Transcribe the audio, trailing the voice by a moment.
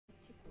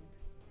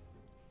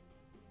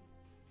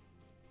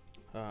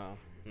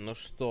Ну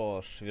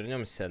что ж,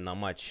 вернемся на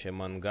матч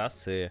Among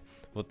Us. И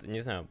вот,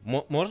 не знаю,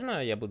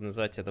 можно я буду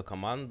называть эту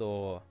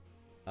команду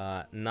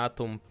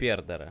Натум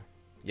Пердера?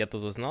 Я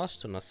тут узнал,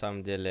 что на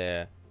самом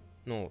деле,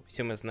 ну,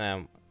 все мы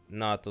знаем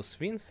Натус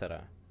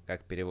Винсера,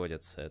 как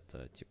переводится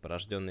это, типа,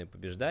 рожденный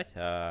побеждать,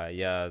 а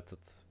я тут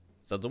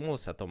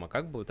задумался о том, а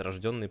как будет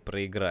рожденный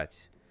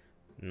проиграть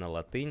на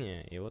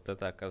латыни, и вот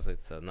это,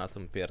 оказывается,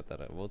 Натум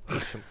Пердера. Вот, в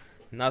общем,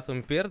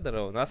 Натум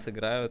Пердера у нас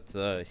играют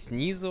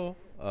снизу,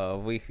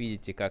 вы их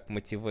видите как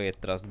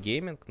Motivate.Trust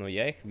Gaming, но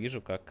я их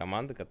вижу как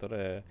команда,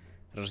 которая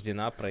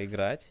рождена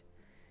проиграть,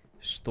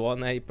 что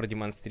она и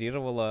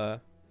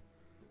продемонстрировала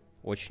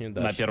очень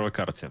удачно. На первой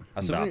карте.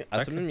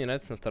 Особенно мне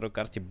нравится на второй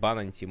карте бан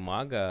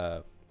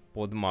антимага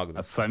под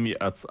Магнуса.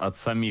 От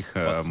самих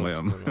да,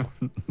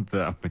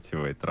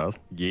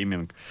 Motivate.Trust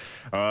Gaming.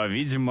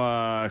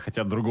 Видимо,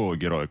 хотят другого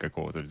героя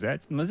какого-то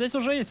взять. Но здесь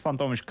уже есть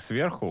фантомочка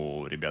сверху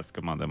у ребят с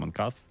команды Among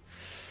Us.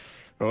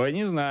 Ой,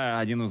 не знаю,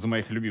 один из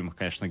моих любимых,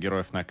 конечно,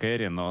 героев на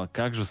кэри, но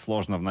как же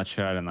сложно в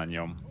начале на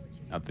нем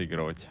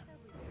отыгрывать.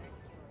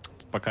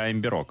 Пока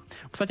имбирок.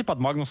 Кстати, под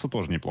Магнуса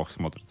тоже неплохо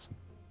смотрится.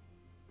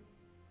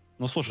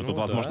 Ну, слушай, тут,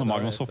 возможно,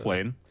 Магнус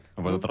оффлейн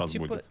в этот раз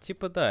будет.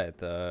 Типа, да,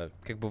 это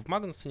как бы в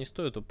Магнуса не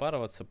стоит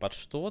упарываться под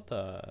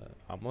что-то,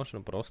 а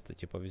можно просто,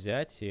 типа,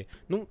 взять и...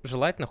 Ну,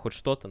 желательно хоть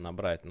что-то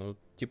набрать. Ну,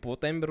 типа,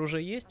 вот Эмбер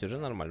уже есть, уже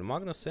нормально.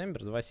 Магнус и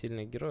Эмбер, два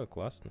сильных героя,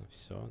 классно,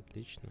 все,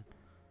 отлично.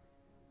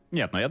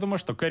 Нет, но я думаю,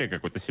 что кэри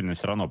какой-то сильный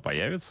все равно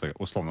появится.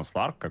 Условно,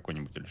 Сларк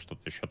какой-нибудь или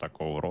что-то еще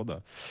такого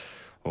рода.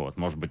 Вот,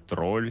 может быть,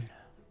 Тролль.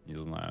 Не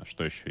знаю,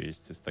 что еще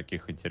есть из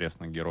таких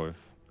интересных героев.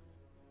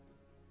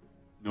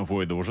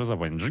 Войда уже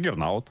забанен.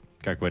 Джиггернаут,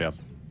 как вариант.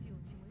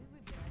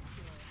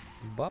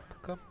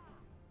 Бабка.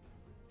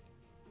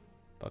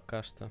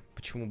 Пока что.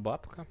 Почему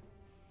бабка?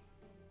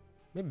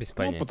 Я без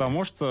понятия. Ну,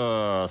 потому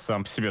что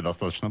сам по себе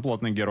достаточно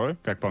плотный герой.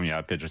 Как по мне,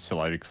 опять же,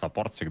 силовик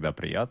саппорт всегда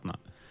приятно.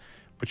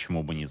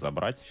 Почему бы не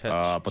забрать?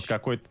 Под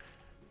какой-то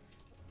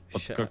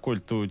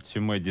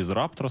ультимейт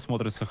Дизраптор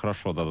смотрится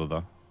хорошо,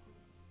 да-да-да.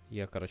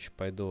 Я, короче,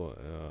 пойду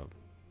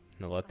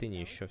на латыни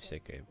еще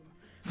всякое.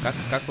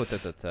 Как вот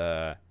этот...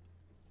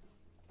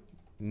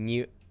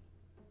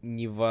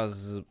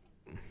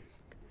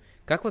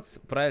 Как вот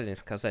правильно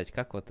сказать?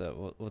 Как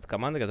вот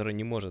команда, которая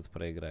не может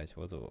проиграть?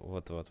 Вот.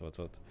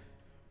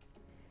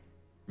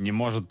 Не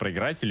может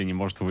проиграть или не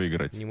может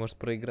выиграть? Не может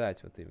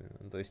проиграть, вот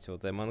именно. То есть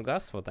вот Among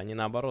Us, вот они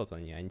наоборот,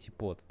 они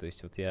антипод. То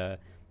есть вот я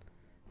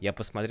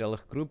посмотрел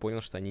их игру и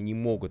понял, что они не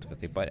могут в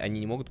этой паре,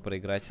 они не могут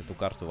проиграть эту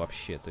карту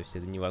вообще. То есть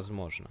это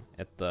невозможно.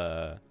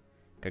 Это,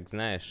 как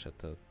знаешь,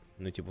 это,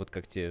 ну типа вот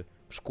как тебе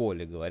в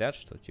школе говорят,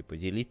 что типа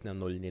делить на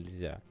 0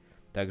 нельзя.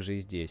 Так же и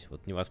здесь.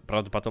 Вот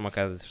правда, потом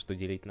оказывается, что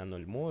делить на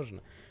 0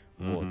 можно.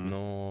 Вот,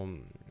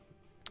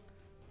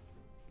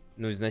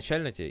 но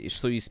изначально тебе,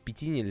 что из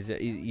 5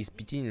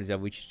 нельзя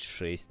вычесть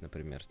 6,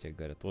 например, тебе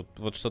говорят.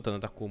 Вот что-то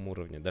на таком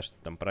уровне, да, что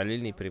там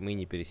параллельные прямые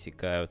не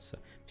пересекаются.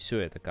 Все,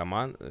 эта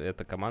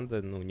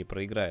команда, ну, не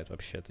проиграет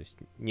вообще. То есть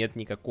нет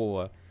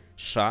никакого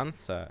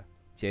шанса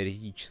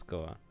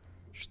теоретического,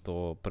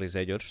 что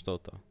произойдет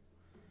что-то.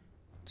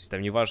 То есть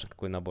там не важно,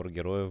 какой набор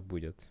героев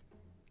будет.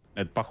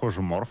 Это,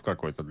 похоже, морф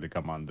какой-то для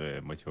команды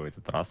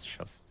Motivate.Trust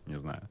сейчас, не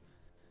знаю.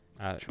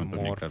 А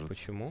морф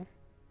почему?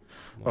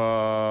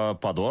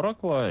 Под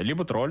Оракла,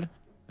 либо тролль,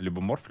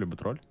 либо морф, либо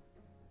тролль.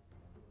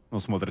 Ну,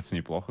 смотрится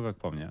неплохо, как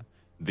по мне.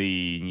 Да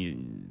и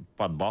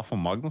под бафом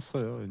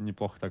Магнуса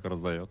неплохо так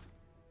раздает.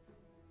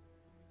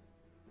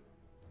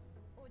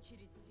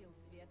 Очередь сил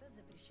света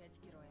запрещать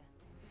героя.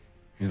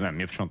 Не знаю,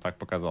 мне почему-то так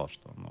показалось,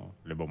 что ну,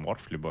 либо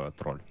морф, либо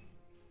тролль.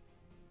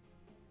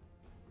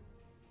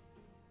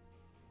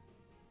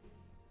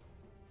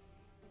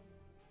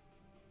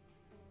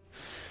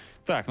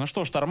 Так, ну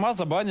что ж, Торма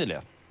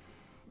забанили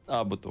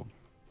Абету.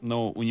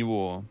 Но у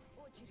него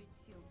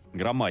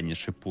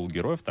громаднейший пул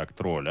героев. Так,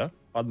 тролля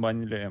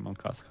отбанили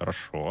Among Us.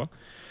 Хорошо.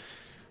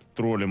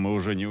 Тролля мы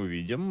уже не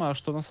увидим. А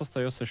что у нас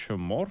остается еще?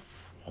 Морф?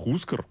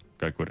 Хускар,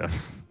 как вариант.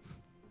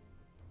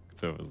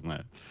 Кто его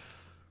знает.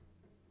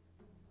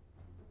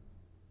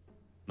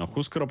 Но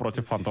Хускара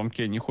против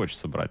Фантомки не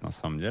хочется брать, на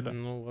самом деле.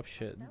 Ну,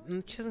 вообще,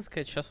 ну, честно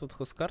сказать, сейчас вот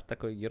Хускар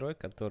такой герой,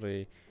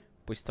 который...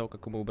 После того,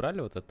 как мы убрали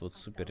вот этот вот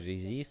супер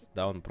резист,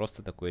 да, он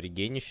просто такой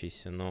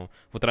регенящийся, но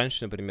вот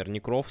раньше, например,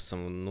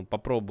 Некровсом, ну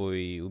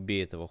попробуй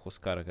убей этого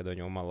Хускара, когда у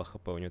него мало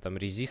хп, у него там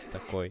резист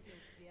такой,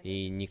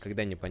 и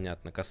никогда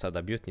непонятно, коса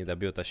добьет, не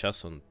добьет, а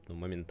сейчас он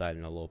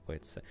моментально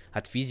лопается.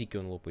 От физики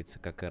он лопается,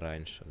 как и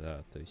раньше,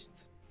 да, то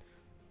есть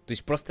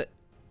просто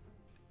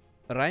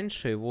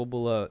раньше его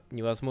было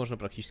невозможно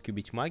практически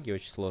убить магией,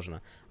 очень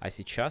сложно, а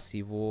сейчас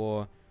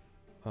его,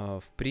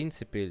 в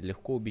принципе,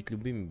 легко убить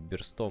любым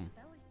берстом.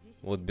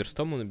 Вот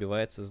берстом он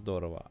убивается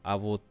здорово, а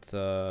вот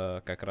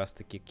как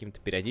раз-таки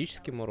каким-то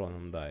периодическим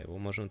уроном, да, его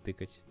можно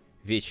тыкать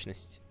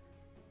вечность.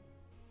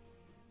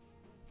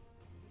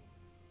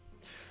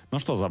 Ну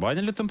что,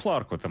 забанили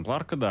Темпларку?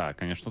 Темпларка, да,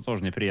 конечно,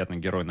 тоже неприятный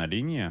герой на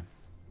линии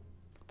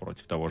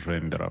против того же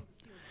Эмбера.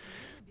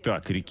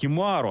 Так,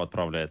 Рикимару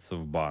отправляется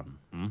в бан.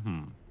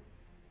 Угу.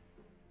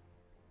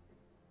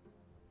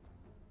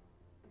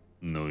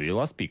 и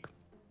last pick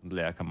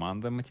для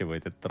команды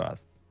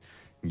Motivate.Trust.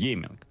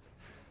 Гейминг.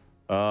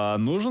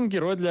 Нужен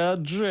герой для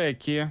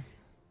JaCkky.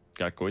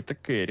 Какой-то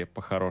кэрри,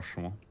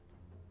 по-хорошему.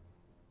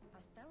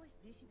 Осталось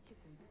 10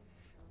 секунд.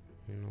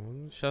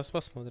 Ну, сейчас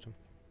посмотрим.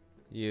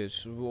 И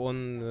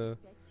он,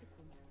 5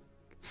 секунд.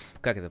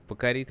 как это,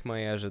 покорит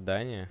мои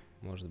ожидания,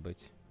 может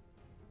быть.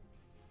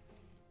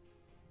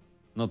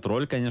 Но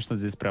тролль, конечно,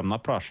 здесь прям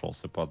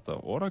напрашивался под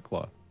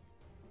Оракла.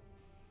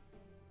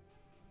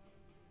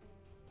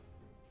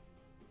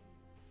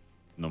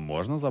 Но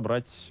можно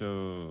забрать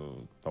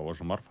того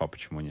же Морфа,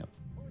 почему нет?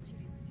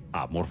 Очередь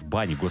сил. Морф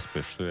Бани,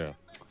 господи, что я...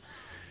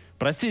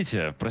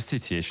 Простите,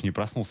 я еще не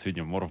проснулся,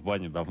 видимо. Морф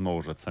Бани давно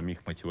уже от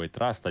самих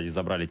Motivate.Trust. Они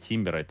забрали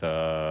Тимбера,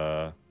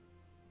 это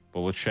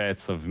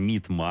получается в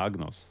мид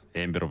Магнус,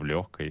 Эмбер в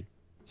легкой,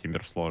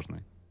 Тимбер в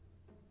сложной.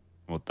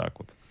 Вот так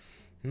вот.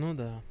 Ну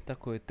да,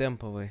 такой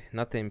темповый.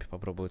 На темпе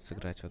попробуют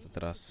сыграть в этот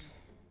раз.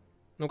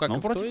 Ну, как Ну, и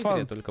в той против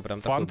игре, только прям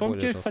такой более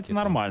Фантомки, жесткий кстати, темп.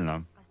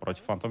 нормально.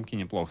 Против Фантомки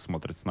неплохо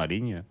смотрится на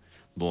линии.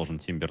 Должен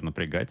Тимбер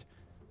напрягать.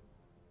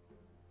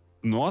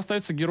 Но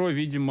остается герой,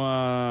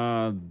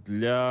 видимо,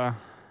 для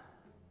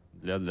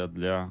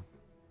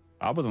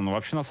Абеда. Ну,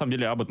 вообще, на самом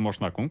деле, Абед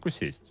может на Кунку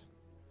сесть.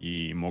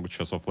 И могут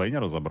сейчас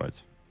оффлейнера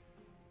забрать.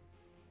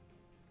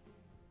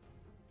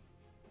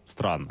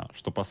 Странно,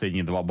 что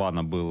последние 2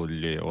 бана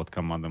были от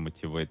команды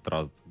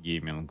Motivate.Trust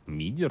Gaming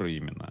мидеры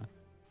именно.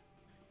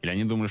 Или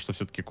они думали, что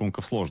все-таки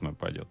Кунка в сложную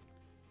пойдет?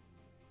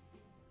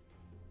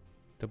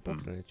 Да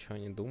бог знает, что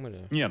они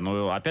думали. Нет,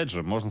 ну опять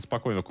же, можно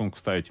спокойно Кунку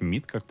ставить в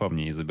мид, как по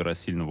мне, и забирать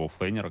сильного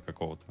оффлейнера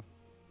какого-то.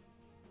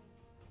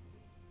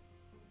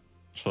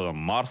 Что там,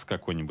 Марс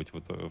какой-нибудь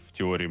в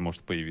теории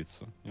может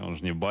появиться. И он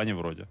же не в бане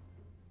вроде.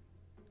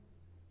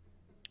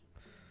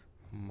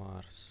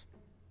 Марс.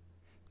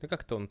 Да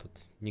как-то он тут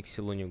ни к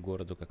селу, ни к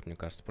городу, как мне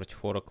кажется.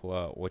 Против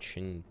Оракла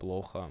очень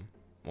плохо.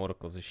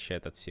 Оракл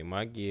защищает от всей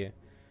магии.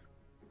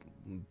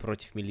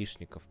 Против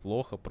милишников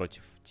плохо,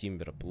 против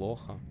Тимбера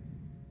плохо.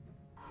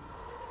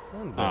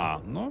 Ну,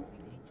 да. Ну,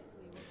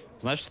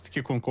 значит,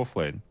 все-таки Кунг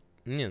оффлейн.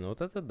 Не, ну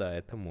вот это да,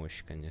 это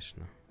мощь,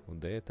 конечно.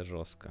 УД это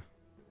жестко.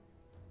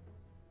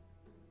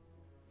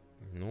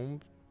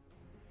 Ну,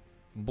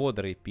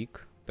 бодрый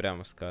пик,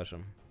 прямо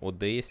скажем.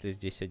 ОД, если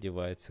здесь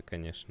одевается,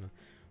 конечно.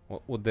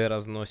 ОД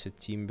разносит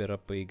Тимбера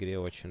по игре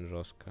очень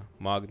жестко.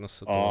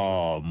 Магнуса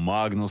тоже.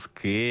 Магнус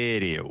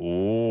Кэрри.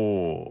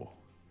 Ну,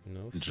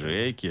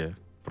 JaCkky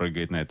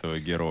прыгает на этого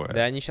героя.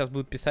 Да, они сейчас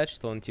будут писать,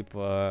 что он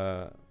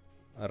типа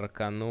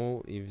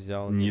раканул и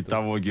взял... Не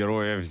того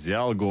героя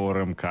взял,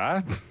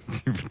 ГОРМК?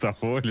 Типа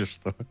того или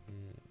что?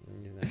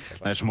 Не знаю.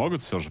 Знаешь,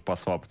 могут все же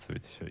посвапаться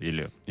ведь?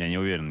 Или, я не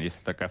уверен,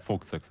 есть такая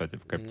функция, кстати,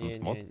 в Captain's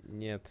Mod.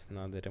 Нет,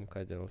 надо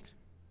РМК делать.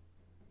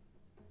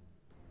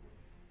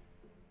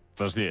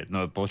 Подожди,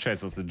 ну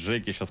получается, если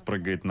JaCkky сейчас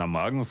прыгает на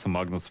Магнуса,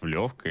 Магнус в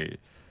легкой,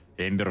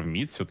 Эмбер в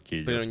мид все-таки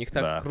идет. Блин, у них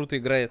так круто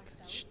играет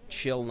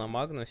чел на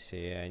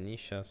Магнусе, и они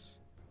сейчас...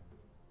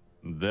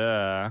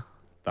 Да,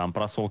 там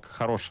просолка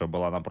хорошая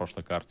была на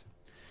прошлой карте.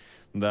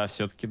 Да,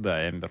 все-таки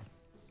да, Эмбер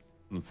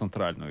на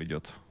центральную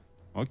идет.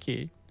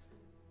 Окей.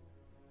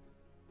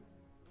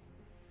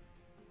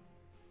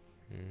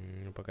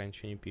 Пока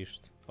ничего не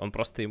пишет. Он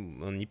просто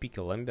он не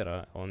пикал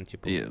Эмбера, он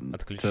типа И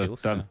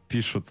отключился. Там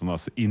пишут у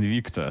нас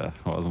Инвикта,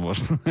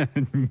 возможно,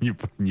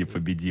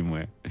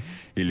 непобедимые.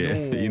 Или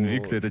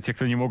Инвикта — это те,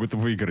 кто не могут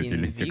выиграть,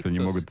 или те, кто не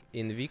могут...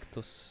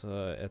 Invictus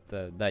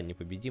это, да,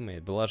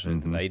 непобедимые. Была же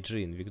это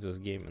IG, Invictus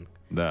Gaming.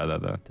 Да.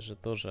 Это же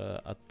тоже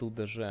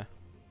оттуда же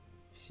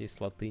все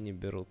слоты не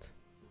берут.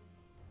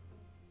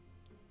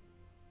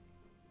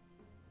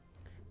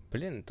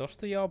 Блин, то,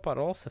 что я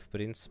упоролся, в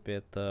принципе,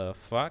 это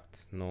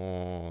факт,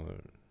 но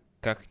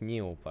как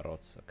не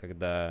упороться,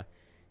 когда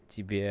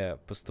тебе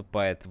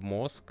поступает в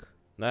мозг,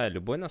 да,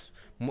 любой нас...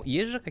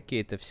 Есть же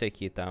какие-то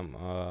всякие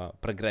там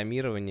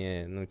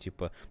программирования, ну,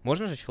 типа,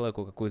 можно же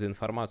человеку какую-то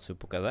информацию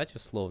показать,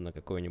 условно,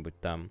 какой-нибудь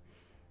там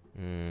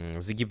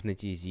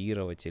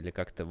загипнотизировать или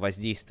как-то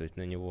воздействовать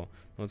на него.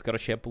 Ну, вот,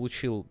 короче, я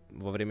получил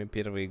во время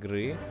первой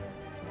игры...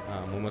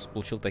 Мой мозг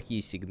получил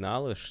такие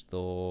сигналы,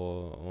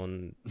 что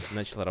он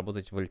начал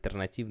работать в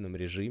альтернативном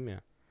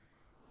режиме.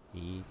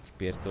 И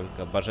теперь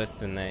только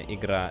божественная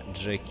игра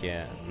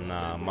JaCkky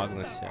на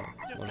Магнусе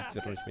может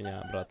вернуть меня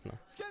обратно.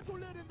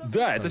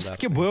 Да, это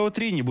все-таки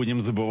bo3, не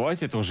будем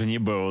забывать. Это уже не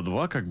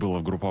bo2, как было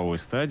в групповой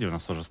стадии. У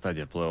нас уже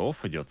стадия плей-офф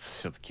идет.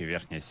 Все-таки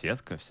верхняя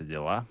сетка, все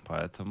дела.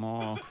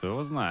 Поэтому, кто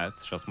его знает.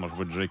 Сейчас, может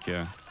быть,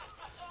 JaCkky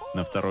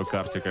на второй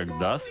карте как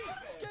даст.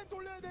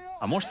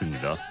 А может и не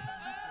даст.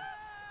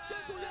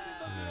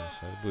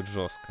 Сейчас будет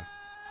жестко.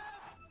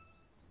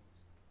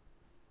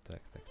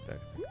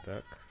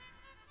 Так.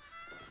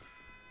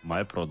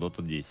 My Pro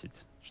Dota 10.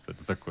 Что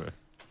это такое?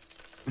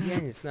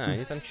 Я не знаю,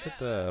 они там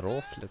что-то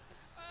рофлят.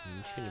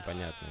 Ничего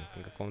непонятно.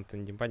 На каком-то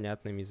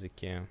непонятном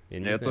языке. Я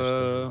не знаю,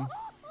 что...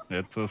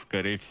 Это,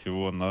 скорее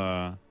всего,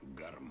 на...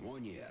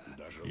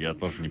 Я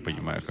тоже не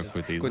понимаю,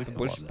 какой-то язык. Какой-то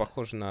больше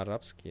похож на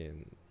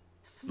арабский.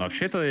 Но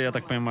вообще это, я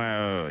так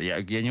понимаю,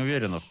 я не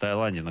уверен, в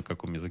Таиланде на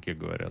каком языке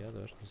говорят. Я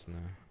даже не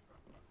знаю.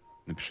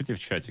 Напишите в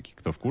чатике,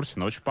 кто в курсе,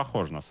 но очень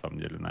похоже, на самом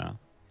деле, на...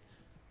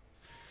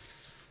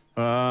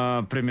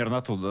 примерно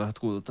оттуда,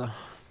 откуда-то.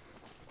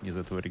 Из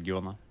этого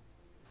региона.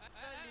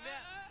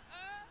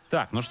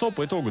 Так, ну что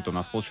по итогу-то у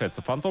нас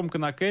получается? Фантомка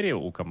на кэрри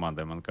у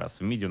команды МНК.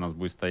 В миде у нас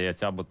будет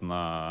стоять Абед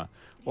на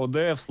ОД,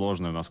 в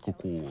сложной у нас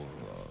Куку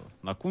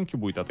на Кунке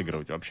будет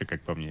отыгрывать. Вообще,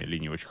 как по мне,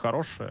 линия очень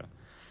хорошая.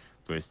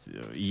 То есть,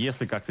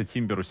 если как-то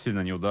Тимберу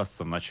сильно не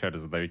удастся вначале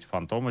задавить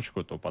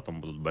фантомочку, то потом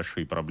будут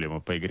большие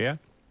проблемы по игре,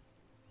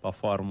 по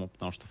фарму,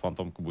 потому что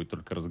фантомка будет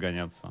только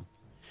разгоняться.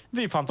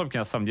 Да и фантомки,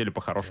 на самом деле,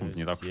 по-хорошему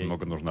не так уж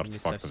много нужно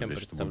артефактов не совсем здесь,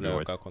 чтобы представляю,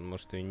 убивать. как он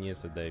может ее не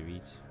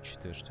задавить,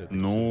 учитывая, что это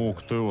Ну,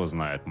 Тимбер. кто его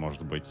знает,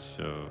 может быть,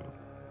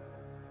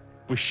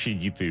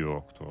 пощадит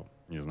ее, кто,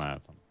 не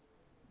знаю, там.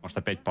 Может,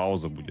 опять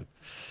пауза будет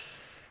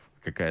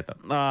какая-то.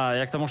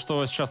 Я к тому,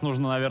 что сейчас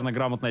нужно, наверное,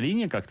 грамотной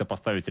линии как-то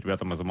поставить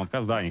ребятам из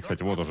МНК. Да, они,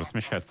 кстати, вот уже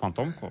смещают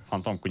фантомку.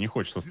 Фантомку не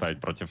хочется ставить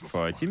против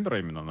Тимбера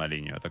именно на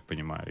линию, я так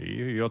понимаю, и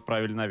ее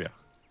отправили наверх.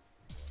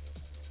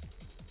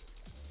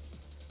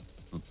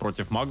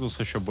 Против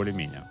Магдуса еще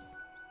более-менее.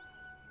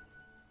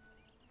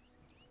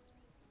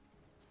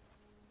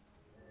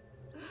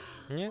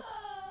 Нет?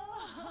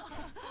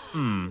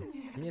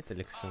 Нет,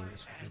 Александр.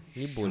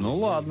 Не больно. Ну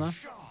ладно.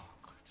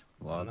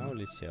 Она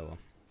улетела.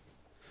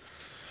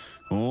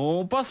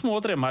 Ну,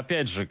 посмотрим.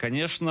 Опять же,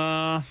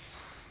 конечно...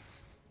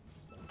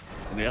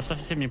 Я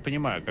совсем не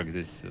понимаю, как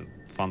здесь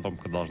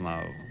фантомка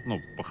должна, ну,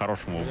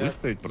 по-хорошему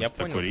выставить Я против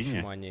понял, такой линии.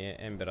 почему они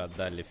Эмбер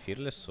отдали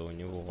Фирлесу. У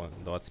него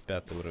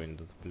 25 уровень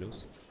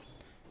Dota+.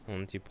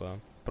 Он типа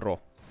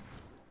про.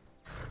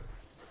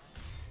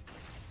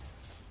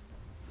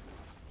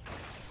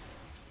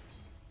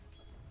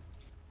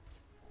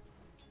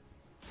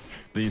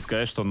 Да не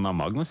сказать, что он на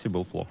Магнусе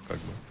был плох, как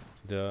бы.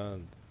 Да,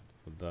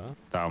 да.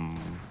 Там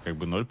как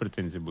бы 0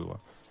 претензий было.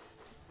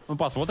 Ну,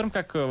 посмотрим,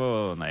 как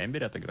на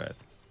Эмбере отыграет.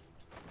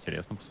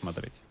 Интересно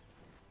посмотреть.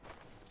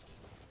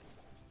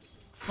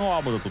 Ну,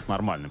 Абеда тут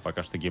нормальный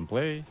пока что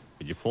геймплей.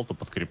 По дефолту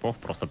под крипов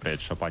просто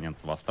прячешь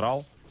оппонента в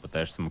астрал.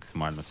 Пытаешься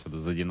максимально все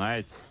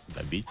задинаить,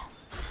 добить.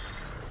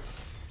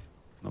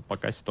 Но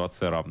пока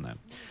ситуация равная.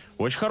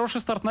 Очень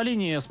хороший старт на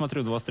линии. Я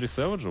смотрю, 23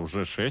 Сэвиджа,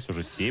 уже 6,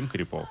 уже 7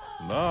 крипов.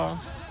 Да.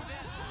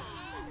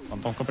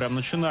 Фантомка прям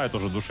начинает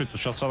уже душить.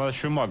 Сейчас она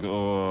еще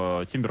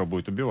и Тимбера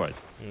будет убивать.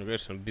 Ну,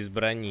 видишь, он без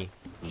брони.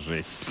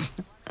 Жесть.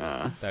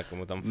 Так,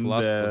 ему там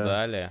фласку Да.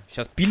 дали.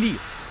 Сейчас пили!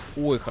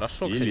 Ой,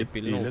 хорошо, кстати, Пилит,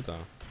 пильнул-то.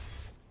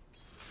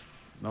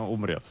 Но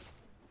умрет.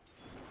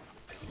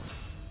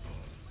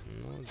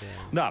 Ну, да.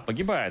 Да,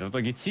 погибает. В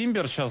итоге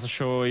Тимбер сейчас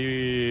еще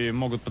и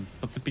могут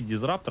подцепить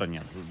Дизраптора.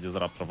 Нет,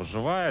 Дизраптор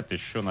выживает.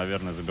 Еще,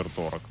 наверное, заберут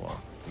Оракла.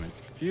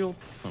 Филд.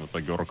 В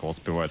итоге Оракл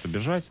успевает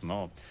убежать,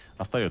 но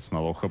остается на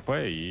лоу хп.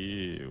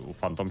 И у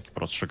Фантомки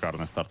просто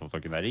шикарный старт в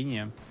итоге на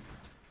линии.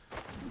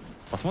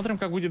 Посмотрим,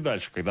 как будет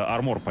дальше, когда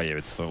армор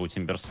появится у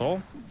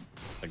Тимберсо.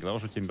 Тогда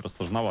уже Тимбер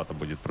сложновато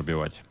будет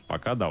пробивать.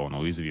 Пока, да, он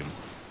уязвим.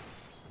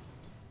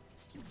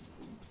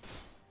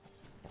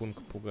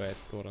 Кунг пугает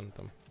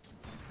торрентом.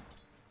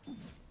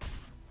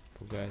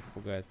 Пугает,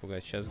 пугает,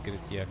 пугает. Сейчас,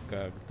 говорит, я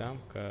как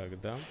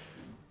дам.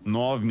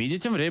 Но в миде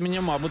тем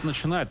временем Абед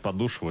начинает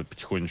подушивать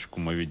потихонечку,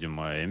 мы видим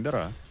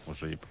Эмбера.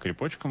 Уже и по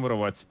крипочкам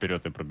вырывается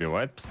вперед и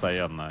пробивает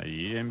постоянно.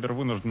 И Эмбер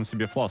вынужден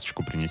себе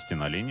фласочку принести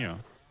на линию,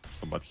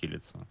 чтобы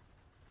отхилиться.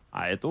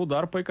 А это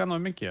удар по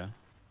экономике.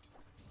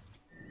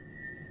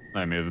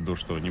 Я имею в виду,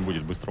 что не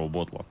будет быстрого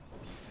ботла.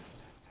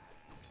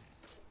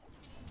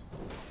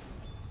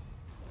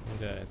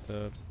 Да,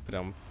 это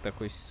прям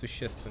такой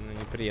существенной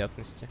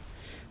неприятности.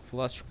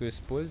 Фласочку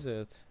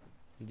использует.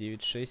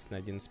 9-6 на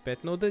 11-5.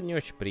 Ну, да, не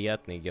очень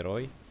приятный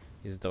герой.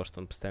 Из-за того,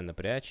 что он постоянно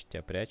прячет,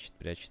 тебя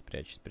прячет.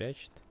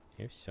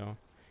 И все.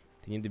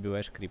 Ты не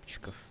добиваешь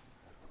крипчиков.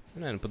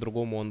 Ну, наверное,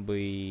 по-другому он бы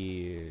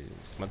и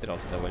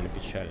смотрелся довольно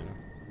печально.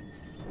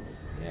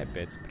 И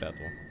опять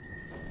спрятал.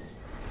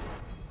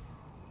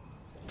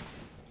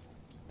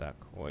 Так,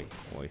 ой.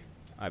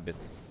 Абед.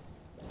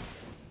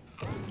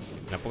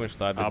 Напомню,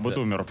 что Абед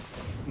умер.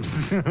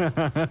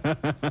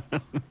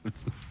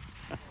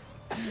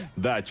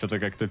 Да, что-то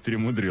как-то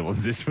перемудрил он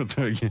здесь в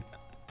итоге.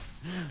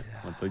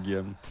 В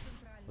итоге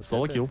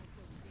соло-килл.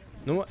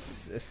 Ну,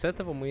 с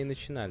этого мы и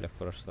начинали в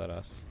прошлый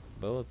раз.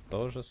 Было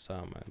то же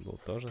самое. Был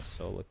тоже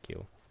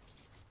соло-килл.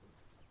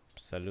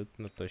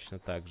 Абсолютно точно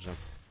так же.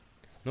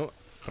 Ну,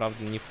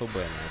 правда, не ФБ на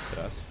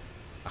этот раз.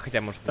 А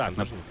хотя, может быть, Так,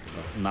 там тоже не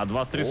ФБ. на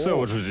 23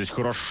 Сэвиджа здесь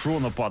хорошо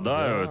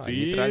нападают. Да,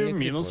 И нейтральный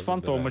минус крип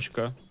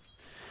фантомочка.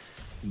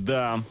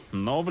 Да,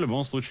 но в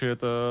любом случае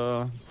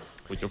это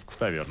путевка в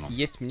таверну.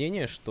 Есть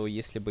мнение, что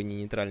если бы не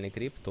нейтральный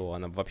крип, то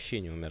она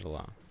вообще не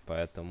умерла.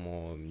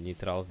 Поэтому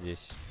нейтрал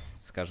здесь,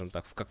 скажем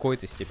так, в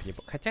какой-то степени...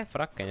 Хотя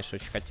фраг, конечно,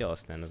 очень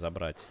хотелось, наверное,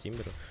 забрать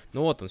Тимберу.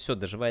 Ну вот, он все,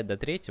 доживает до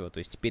 3-го, то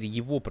есть теперь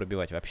его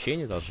пробивать вообще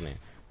не должны.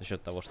 За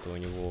счет того, что у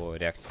него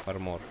реактив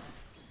армор.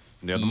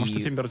 Я думаю,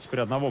 что Тимбера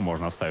теперь одного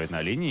можно оставить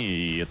на линии,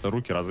 и это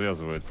руки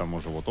развязывает тому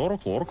же вот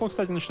Оракл. Оракл,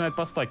 кстати, начинает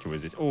подстакивать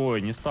здесь.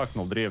 Ой, не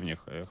стакнул древних,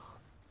 эх.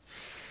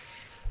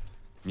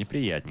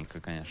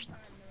 Неприятненько, конечно.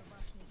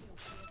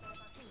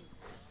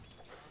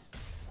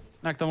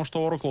 А к тому,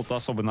 что Oracle-то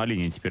особо на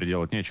линии теперь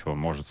делать нечего.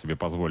 Может себе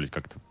позволить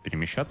как-то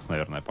перемещаться,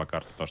 наверное, по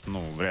карте. Потому что,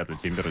 ну, вряд ли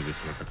Тимбера здесь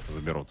уже как-то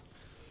заберут.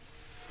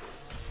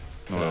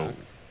 Ну,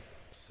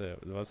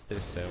 23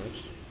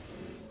 Savage.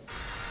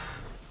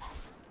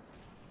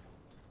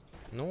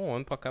 Ну,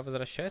 он пока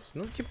возвращается.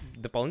 Ну, типа,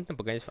 дополнительно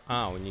погонять.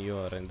 А, у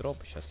нее рейндроп.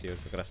 Сейчас ее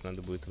как раз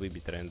надо будет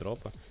выбить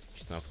рейндропа.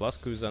 Что-то она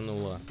фласку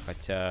юзанула.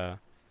 Хотя...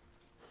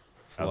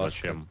 А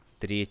зачем?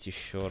 Треть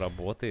еще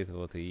работает,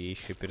 вот, и ей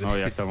еще перед... Ну,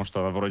 я к тому,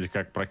 что она вроде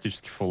как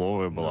практически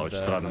фуловая была. Ну, очень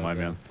да, странный да,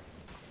 момент.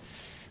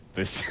 Да.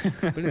 То есть...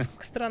 Блин,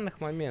 сколько странных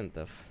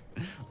моментов.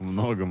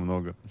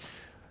 Много-много.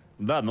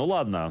 Да, ну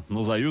ладно.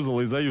 Ну,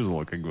 заюзала и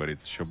заюзала, как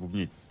говорится. Еще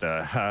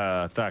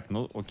бубнить-то. Так,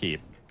 ну, окей.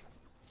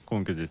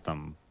 Кунка здесь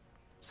там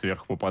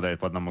сверху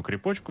попадает по одному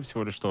крипочку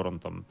всего лишь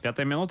торрентом.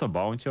 5-я минута,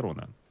 баунти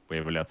руны.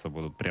 Появляться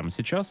будут прямо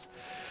сейчас.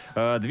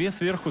 2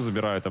 сверху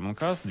забирают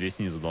МНК, 2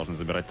 снизу должны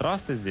забирать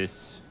трасты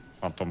здесь.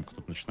 Фантомка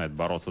тут начинает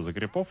бороться за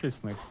крипов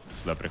лесных.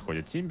 Сюда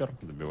приходит Тимбер,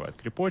 добивает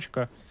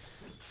крипочка.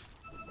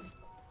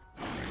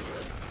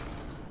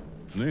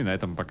 Ну и на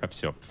этом пока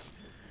все.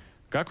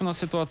 Как у нас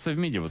ситуация в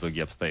миде в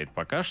итоге обстоит?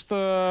 Пока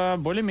что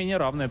более-менее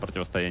равное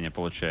противостояние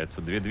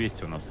получается.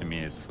 2200 у нас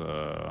имеет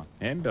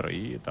Эмбер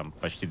и там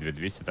почти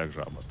 2200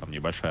 также Абед. Там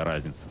небольшая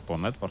разница по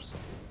нетворсу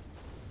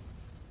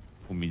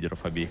у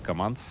мидеров обеих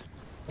команд.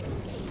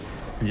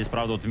 Здесь,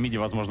 правда, вот в миде,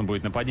 возможно,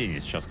 будет нападение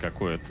сейчас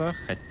какое-то.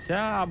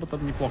 Хотя Абед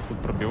неплохо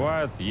тут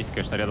пробивает. Есть,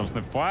 конечно, рядом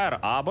Снэпфайр.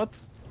 Абед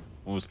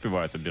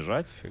успевает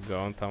убежать. Фига,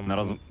 он там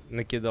На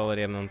накидал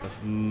ремнантов.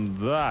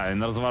 Да, и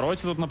на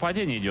развороте тут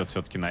нападение идет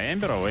все-таки на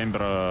Эмбера. У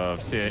Эмбера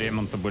все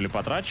ремонты были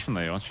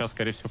потрачены, и он сейчас,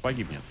 скорее всего,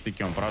 погибнет.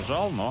 Стики он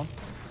прожал, но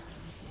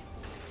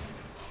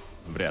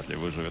вряд ли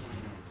выживет.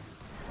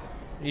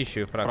 И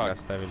еще и фраг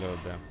оставили, вот,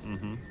 да.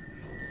 Угу.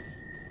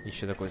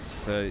 Еще такой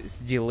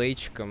с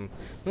дилейчиком.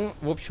 Ну,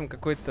 в общем,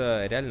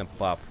 какой-то реально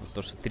пап.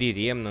 То, что 3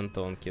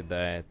 ремнанта он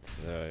кидает,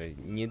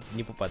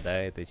 не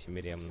попадает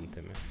этими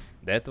ремнантами.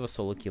 До этого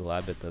соло-килл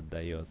Абед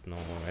отдает. Но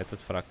этот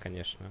фраг,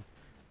 конечно.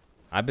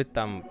 Абед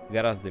там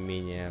гораздо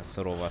менее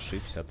сурово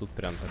ошибся, а тут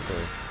прям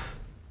такой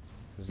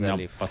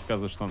залив. Нам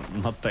подсказывают, что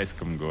на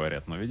тайском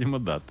говорят. Но, видимо,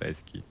 да,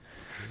 тайский.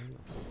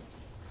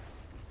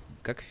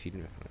 Как в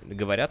фильме.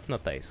 Говорят на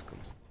тайском.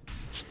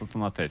 Что-то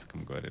на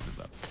тайском говорили,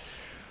 да.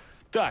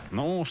 Так,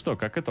 ну что,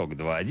 как итог,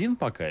 2-1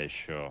 пока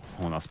еще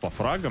у нас по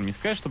фрагам. Не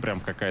сказать, что прям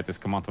какая-то из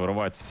команд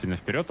вырывается сильно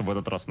вперед, а в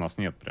этот раз у нас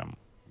нет прям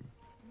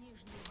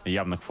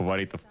явных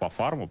фаворитов по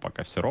фарму,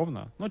 пока все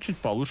ровно. Но чуть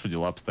получше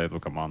дела обстоят у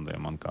команды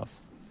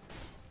Манкас.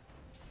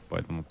 По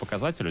этому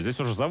показателю. Здесь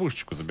уже за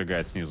вышечку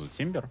забегает снизу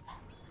Тимбер.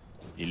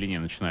 И линия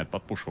начинает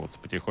подпушиваться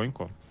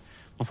потихоньку.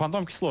 Ну,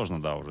 фантомки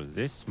сложно, да, уже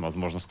здесь.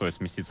 Возможно, стоит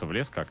сместиться в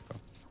лес как-то.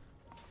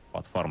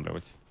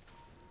 Подфармливать.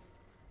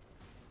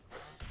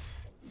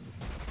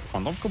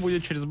 Фантомка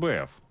будет через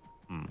БФ.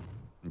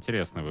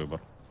 Интересный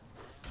выбор.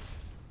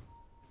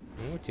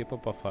 Ну, типа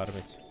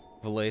пофармить.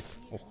 В лейт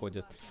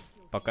уходит.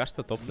 Пока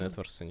что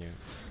топ-нетворс у нее.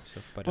 Все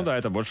в порядке. Ну да,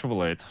 это больше в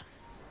лейт.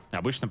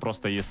 Обычно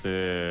просто,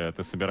 если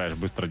ты собираешь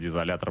быстро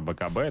дизолятор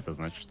БКБ, это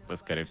значит, что ты,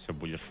 скорее всего,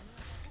 будешь,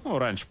 ну,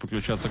 раньше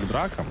подключаться к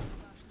дракам.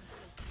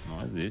 Ну,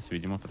 а здесь,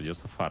 видимо,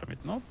 придется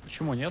фармить. Но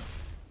почему нет?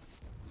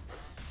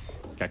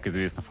 Как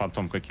известно,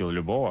 фантомка килл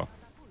любого.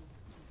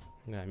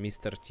 Да,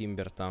 мистер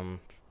Тимбер там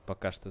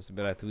пока что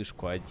забирает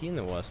вышку 1,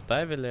 его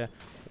оставили.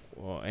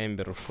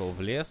 Эмбер ушел в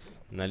лес,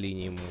 на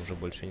линии ему уже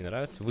больше не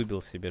нравится.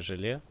 Выбил себе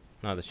желе.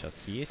 Надо сейчас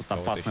съесть. Тут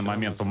опасный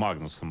момент у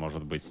Магнуса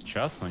может быть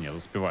сейчас, но нет,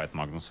 успевает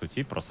Магнус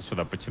уйти. Просто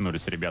сюда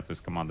потянулись ребята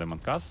из команды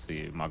МНКС,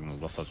 и Магнус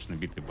достаточно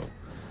битый был.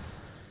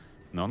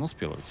 Но он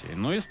успел уйти.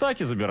 Ну и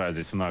стаки забирают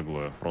здесь в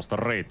наглую. Просто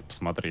рейд,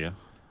 посмотри,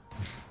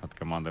 от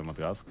команды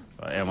МНКС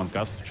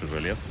в чужой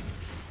лес.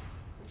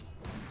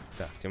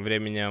 Так, тем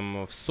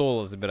временем в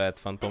соло забирает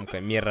фантомка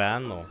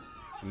Мирану.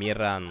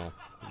 Мирану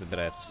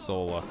забирает в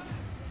соло.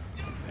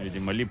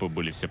 Видимо, липы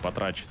были все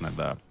потрачены,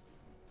 да.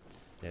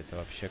 Это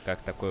вообще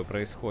как такое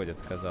происходит,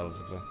 казалось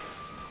бы.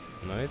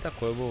 Но и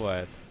такое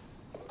бывает.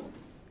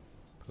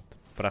 Тут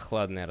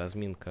прохладная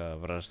разминка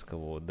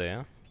вражеского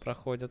ОД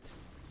проходит.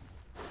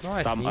 Ну,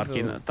 а там,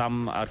 снизу...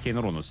 там Аркейн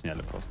руну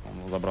сняли просто.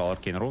 Он забрал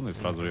Аркейн руну и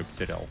сразу ее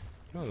потерял.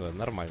 Ну да,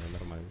 нормально,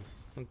 нормально.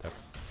 Ну так.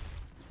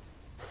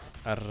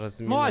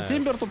 Ну, а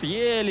Тимбер тут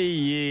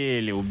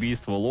еле-еле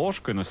убийство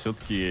ложкой, но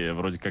все-таки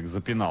вроде как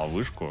запинал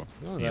вышку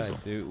ну, снизу.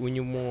 Да, у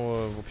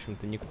него, в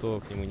общем-то, никто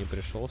к нему не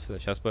пришел сюда.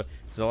 Сейчас бы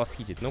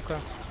заласхитить. Ну-ка.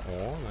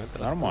 О, на этот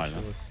раз нормально.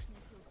 Получилось.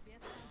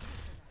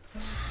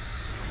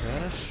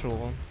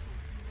 Хорошо.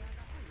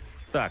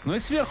 Так, ну и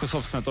сверху,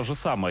 собственно, то же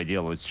самое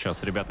делают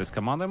сейчас ребята из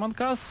команды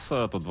Манкас.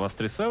 Тут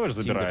 23 Savage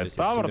забирает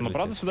тавер, но,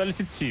 правда, сюда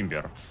летит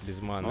Тимбер. Без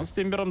маны. Ну, с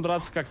Тимбером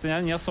драться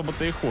как-то не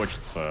особо-то и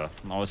хочется.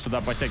 Но вот сюда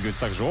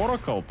подтягивается также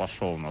Oracle.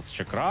 Пошел у нас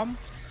Чакрам.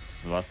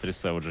 23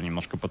 Savage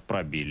немножко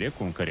подпробили.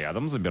 Кунка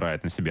рядом,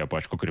 забирает на себя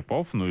пачку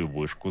крипов. Ну и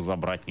вышку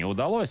забрать не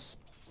удалось.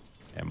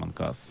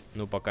 Манкас.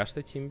 Ну, пока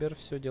что Тимбер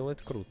все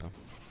делает круто.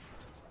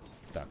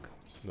 Так,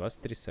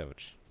 23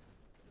 Savage.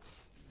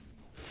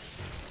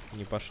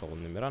 Не пошел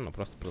он номера, но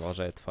просто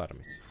продолжает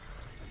фармить.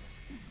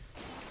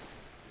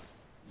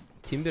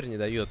 Тимбер не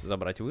дает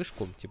забрать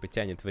вышку, типа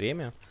тянет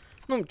время.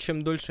 Ну,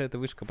 чем дольше эта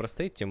вышка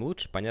простоит, тем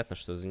лучше. Понятно,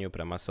 что за нее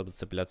прям особо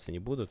цепляться не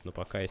будут, но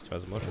пока есть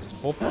возможность.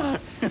 Опа!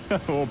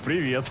 О,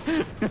 привет!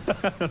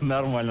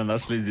 Нормально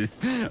нашли здесь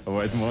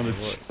Whitemon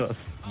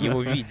сейчас.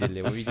 Его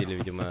видели,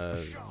 видимо,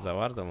 за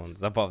вардом. Он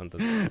забавно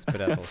тут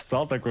спрятался.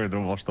 Встал такой,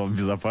 думал, что он в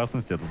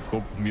безопасности, а тут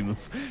хоп,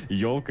 минус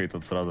елка, и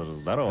тут сразу же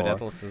здорово.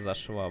 Спрятался за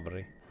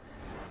шваброй.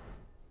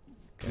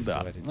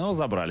 Да, ну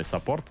забрали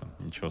саппорт,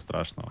 ничего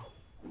страшного.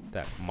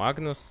 Так,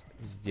 Магнус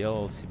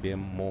сделал себе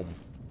мом.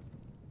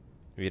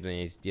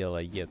 Вернее,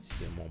 сделает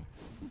себе мом.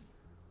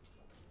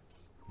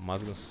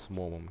 Магнус с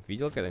момом.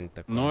 Видел когда-нибудь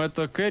такое? Ну,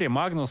 это кэрри,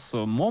 Магнус.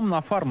 Мом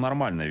на фарм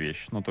нормальная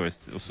вещь. Ну, то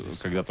есть,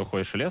 когда ты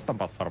уходишь в лес, там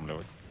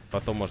подфармливать.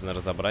 Потом можно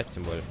разобрать,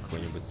 тем более, в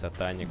какой-нибудь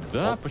сатаник.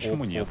 Да,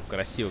 почему нет?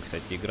 Красиво,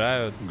 кстати,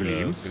 играют.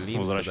 Глимс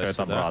возвращает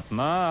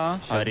обратно.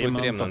 Сейчас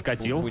будет ремнант.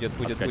 Откатил. Будет.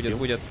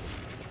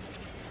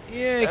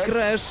 Эй,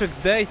 краешек,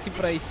 дайте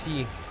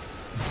пройти.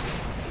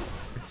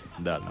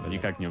 Да, там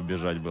никак не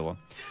убежать было.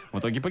 В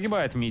итоге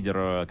погибает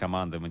мидер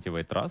команды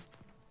Motivate.Trust.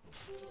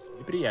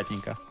 И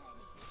приятненько.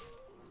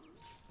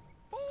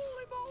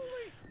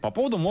 По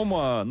поводу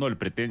Мома 0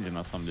 претензий,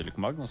 на самом деле, к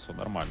Магнусу.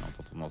 Нормально. Он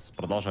тут у нас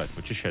продолжает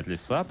вычищать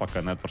леса,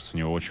 пока нетворс у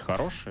него очень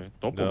хороший.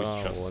 Топовый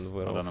Да, сейчас он на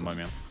вырвался. данный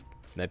момент.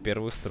 На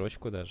первую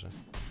строчку даже.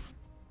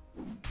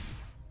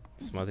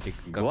 Смотри,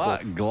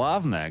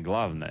 Главное,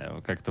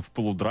 как-то в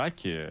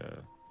полудраке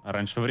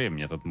раньше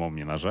времени этот Мом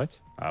не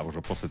нажать, а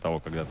уже после того,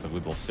 когда ты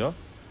выдал все,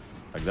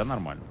 тогда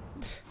нормально.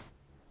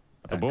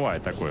 Это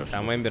бывает такое.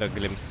 Там Эмбера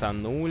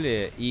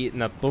глимсанули, и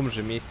на том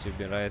же месте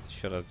убирает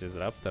еще раз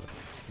Дизраптор.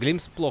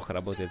 Глимс плохо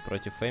работает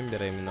против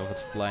Эмбера, именно вот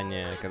в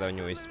плане, когда у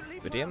него есть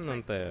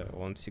ремнанты,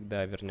 он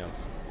всегда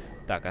вернется.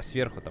 Так, а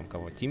сверху там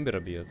кого? Тимбера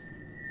бьет?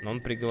 Но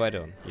он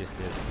приговорен,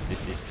 если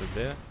здесь есть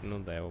УД. Ну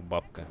да, его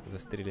бабка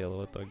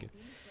застрелила в итоге.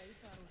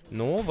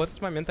 Но в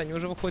этот момент они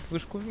уже выходят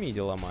вышку в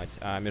миде ломать.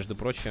 А между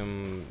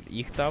прочим,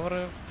 их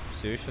тавры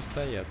все еще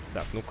стоят.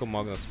 Так, ну-ка,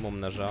 Магнус Мом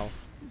нажал.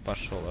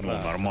 Пошел. Ну,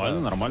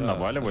 нормально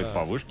наваливает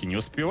по вышке. Не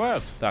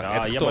успевают.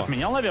 Так, я бы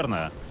отменял,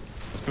 наверное.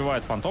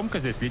 Успевает фантомка,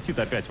 здесь летит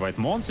опять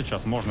Whitemon.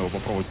 Сейчас можно его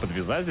попробовать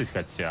подвязать здесь,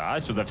 хотя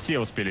сюда все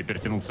успели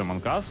перетянуться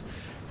Монкас.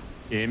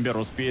 Эмбер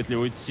успеет ли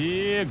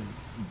уйти?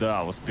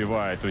 Да,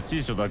 успевает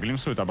уйти. Сюда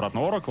глимсует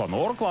обратно Оракла.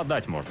 Но Оракла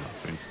отдать можно.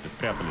 В принципе,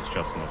 спрятали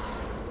сейчас у нас.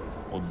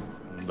 Вот,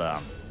 да.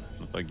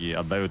 В итоге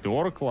отдают и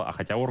Оракла. А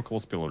хотя Оракл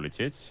успел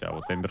улететь, а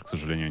вот Эмбер, к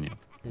сожалению, нет.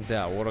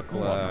 Да,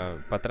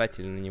 Оракла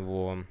потратили на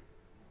него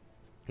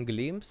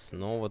глимс,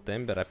 но вот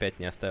Эмбер опять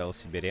не оставил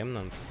себе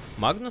ремнант.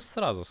 Магнус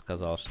сразу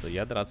сказал, что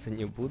я драться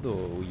не буду,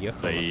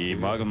 уехал. Да и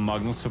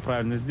Магнус все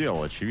правильно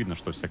сделал. Очевидно,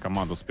 что вся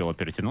команда успела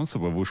перетянуться,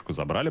 вы вышку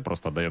забрали,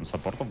 просто отдаем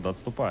саппортов, да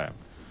отступаем.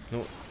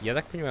 Ну, я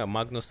так понимаю,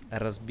 Магнус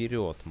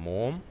разберет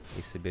Мом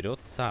и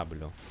соберет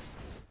саблю.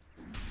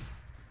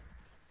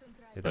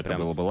 Это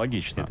прям, было бы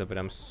логично. Это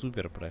прям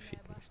супер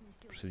профитно.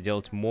 Потому что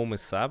делать Мом и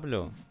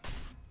саблю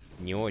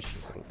не очень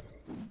круто.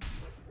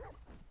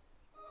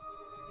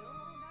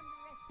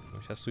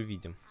 Ну, сейчас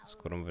увидим в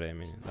скором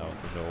времени. Да, вот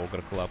уже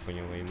Огр Клаб у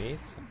него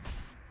имеется.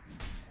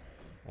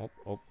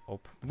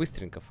 Оп.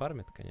 Быстренько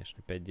фармит,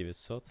 конечно.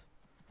 5900.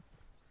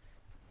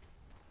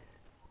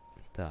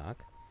 Так.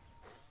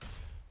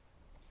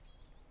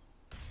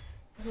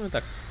 Ну и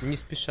так, не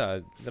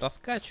спеша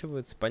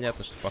раскачиваются.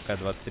 Понятно, что пока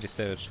 23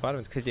 Savage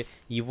фармит. Кстати,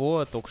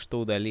 его только что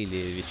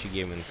удалили JaCky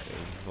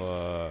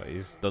Gaming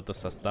из дота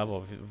состава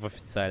в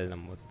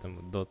официальном вот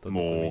этом дота.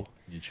 О,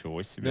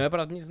 ничего себе. Ну я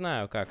правда не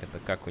знаю,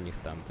 как у них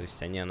там. То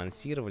есть они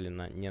анонсировали,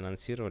 не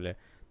анонсировали.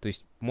 То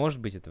есть, может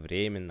быть, это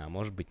временно, а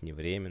может быть, не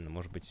временно.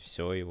 Может быть,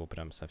 все его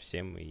прям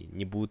совсем и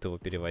не будут его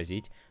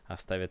перевозить, а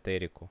оставят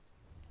Эрику.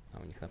 А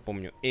у них,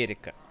 напомню,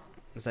 Эрика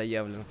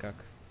заявлен как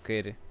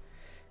кэрри.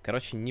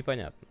 Короче,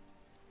 непонятно.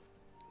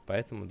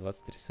 Поэтому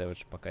 23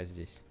 Savage пока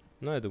здесь.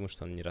 Но я думаю,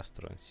 что он не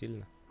расстроен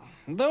сильно.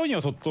 Да у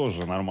него тут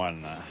тоже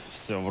нормально.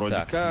 Все вроде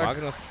так, как.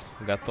 Магнус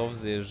готов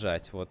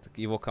заезжать. Вот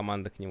его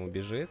команда к нему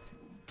бежит.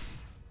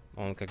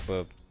 Он как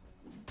бы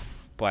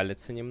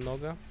палится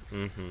немного.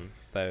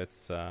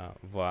 Ставится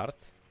вард.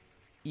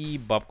 И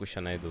бабку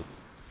сейчас найдут.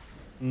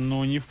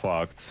 Ну, не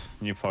факт.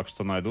 Не факт,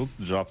 что найдут.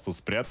 Jabz тут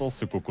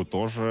спрятался, Kuku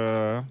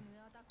тоже.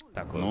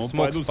 Так, ну,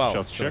 пойдут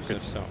сейчас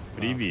чекать. Все.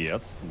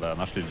 Привет. Да,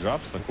 нашли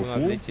Jabz, а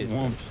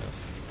Kuku...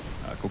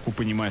 Kuku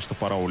понимает, что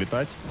пора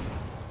улетать.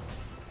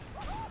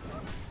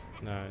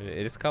 Да,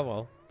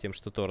 рисковал тем,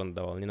 что торрент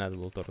давал. Не надо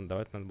было торрент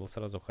давать, надо было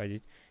сразу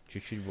уходить.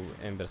 Чуть-чуть бы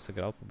Эмбер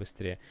сыграл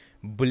побыстрее.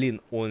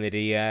 Блин, он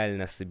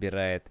реально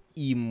собирает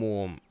и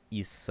Мом,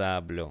 и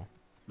саблю.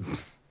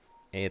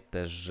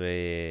 Это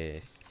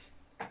жесть.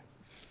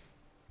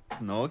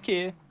 Ну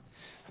окей.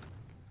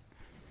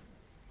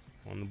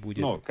 Он будет...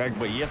 Ну, как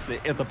бы, если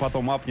это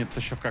потом апнется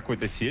еще в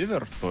какой-то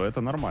сильвер, то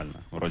это нормально.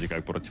 Вроде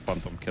как против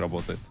фантомки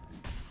работает.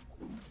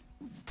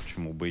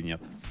 Почему бы и нет?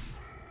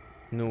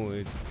 Ну,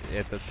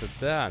 это-то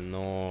да,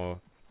 но...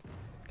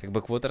 Как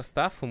бы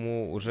квотерстаф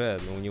ему уже...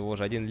 Ну, у него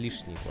уже один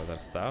лишний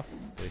квотерстаф.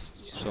 То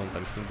есть, что он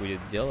там с ним будет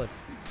делать?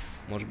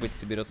 Может быть,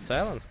 соберет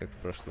Сайленс, как в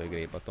прошлой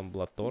игре, и потом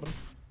Блаторн?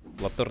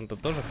 Блапторн-то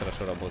тоже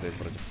хорошо работает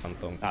против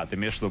фантом. А, ты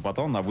имеешь в виду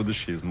потом на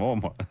будущее из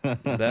Момо?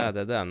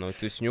 Да. Ну,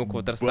 то есть у него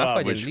квадрстаф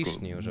один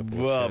лишний уже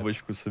получается.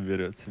 Бабочку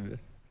соберет себе.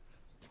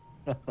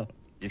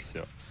 И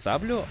все.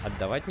 Саблю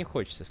отдавать не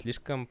хочется.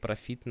 Слишком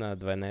профитна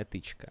двойная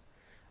тычка.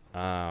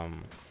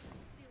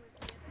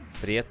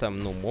 При этом,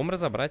 ну, мом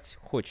разобрать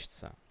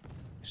хочется.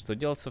 Что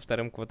делать со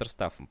вторым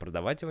квадрстафом?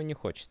 Продавать его не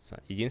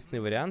хочется. Единственный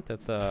вариант —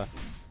 это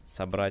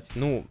собрать...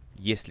 Ну,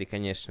 если,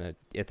 конечно,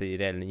 это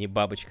реально не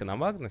бабочка на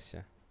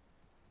Магнусе.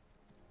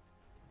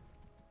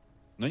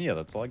 Ну нет,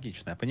 это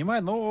логично, я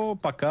понимаю, но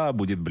пока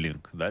будет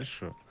блинк.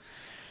 Дальше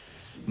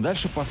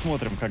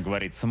посмотрим, как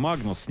говорится.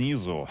 Магнус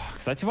снизу.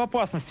 Кстати, в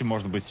опасности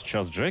может быть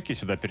сейчас JaCkky.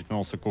 Сюда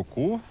перетянулся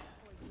Kuku.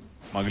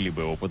 Могли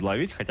бы его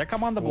подловить, хотя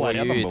команда была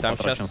рядом, был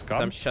потрачен скан.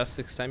 Там сейчас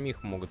их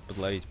самих могут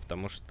подловить,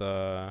 потому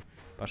что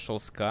пошел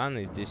скан,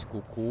 и здесь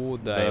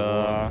Kuku,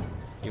 да.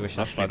 Его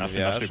сейчас нашли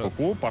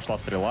Kuku, пошла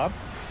стрела.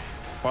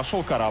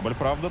 Пошел корабль,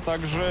 правда,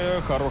 также.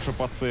 Хороший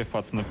подсейв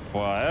от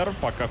Snapfire.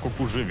 Пока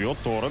Kuku живет,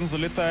 Торрен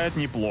залетает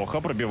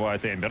неплохо.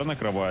 Пробивает Эмбер,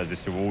 накрывая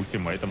здесь его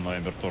ультимейтом. Но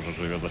Эмбер тоже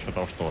живет за счет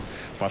того, что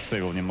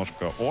подсейвил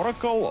немножко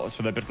Oracle.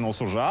 Сюда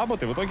перетянулся уже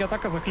Abed. И в итоге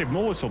атака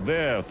захлебнулась.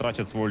 ОД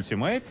тратит свой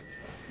ультимейт.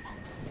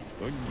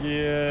 В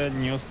итоге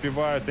не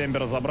успевают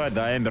Эмбера забрать.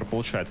 Да, Эмбер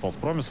получает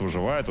фалспромис,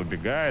 выживает,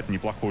 убегает.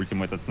 Неплохой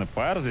ультимейт от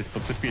Snapfire. Здесь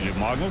подцепили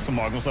Магнуса.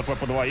 Магнус АП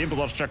по двоим.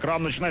 Туда же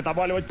Чакрам начинает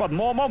оваливать под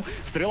момом.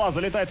 Стрела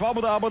залетает в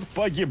Абеда. Абед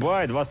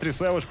погибает. 2-3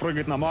 Сэвидж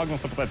прыгает на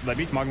Магнуса. Пытается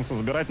добить. Магнуса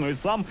забирать. Но и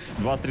сам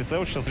 2-3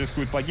 Сэвидж сейчас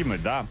рискует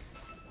погибнуть. Да,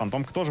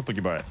 Фантомка тоже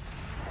погибает.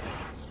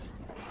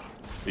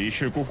 И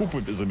еще и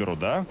Kuku заберут,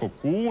 да?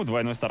 Kuku,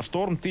 двойной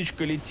Старшторм.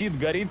 Тычка летит,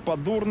 горит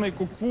подурный.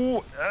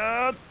 Kuku.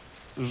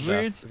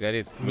 Жить. Да,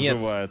 горит.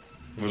 Выживает.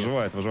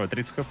 Выживает.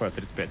 30 хп,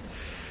 35.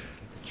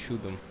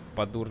 Чудом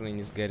подурный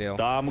не сгорел.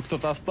 Там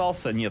кто-то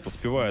остался? Нет,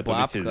 успевает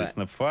улететь здесь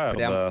Snapfire.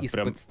 Прям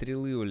из-под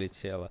стрелы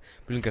улетела.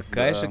 Блин,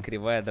 какая же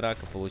кривая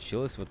драка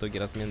получилась. В итоге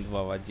размен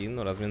 2 в 1.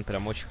 Ну, размен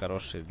прям очень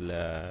хороший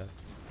для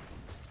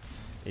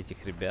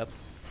этих ребят.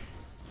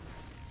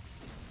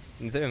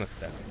 Назовем их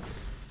так.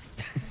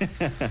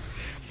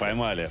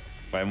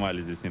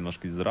 Поймали здесь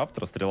немножко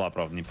дизраптора. Стрела,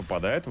 правда, не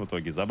попадает в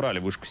итоге. Забрали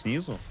вышку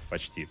снизу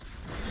почти.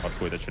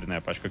 Подходит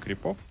очередная пачка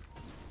крипов.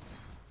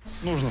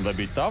 Нужно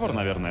добить тавер,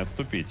 наверное,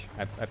 отступить.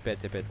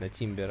 Опять на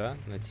Тимбера.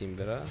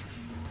 Тимбер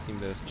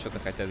что-то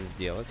хотят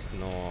сделать,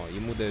 но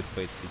ему дают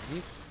фейт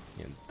сидит.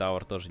 Нет,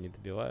 тавер тоже не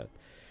добивают.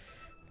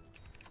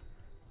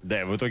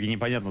 Да, и в итоге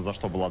непонятно, за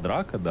что была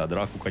драка. Да,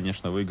 драку,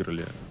 конечно,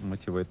 выиграли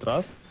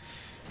Motivate.Trust.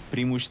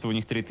 Преимущество у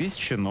них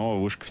 3000,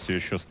 но вышка все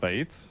еще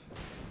стоит.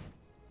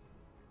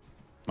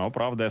 Но,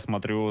 правда, я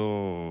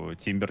смотрю,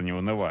 Тимбер не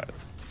унывает.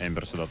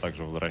 Эмбер сюда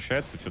также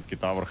возвращается. Все-таки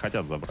тавер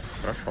хотят забрать.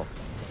 Хорошо.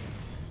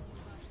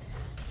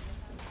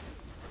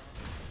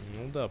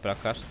 Ну да,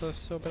 пока что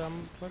все прям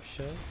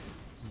вообще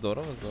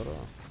здорово.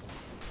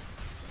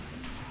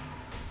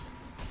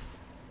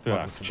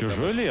 Так, в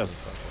чужой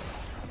лес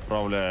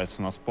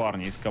отправляются у нас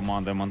парни из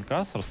команды МНК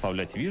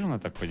расставлять вижен, я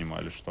так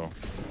понимаю, или что?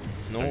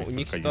 Ну, у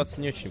них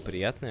ситуация не очень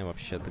приятная,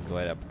 вообще-то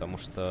говоря, потому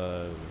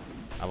что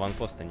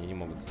аванпост они не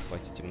могут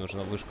захватить, им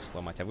нужно вышку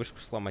сломать, а вышку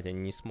сломать они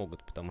не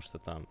смогут, потому что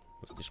там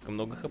слишком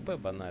много хп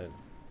банально.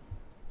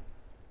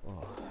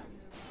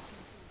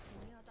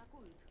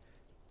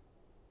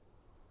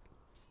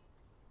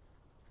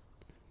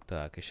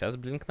 Так, и сейчас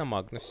блинк на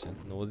Магнусе.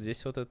 Ну вот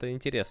здесь вот это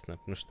интересно,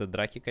 потому что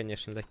драки,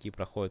 конечно, такие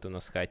проходят у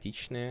нас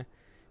хаотичные.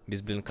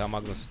 Без блинка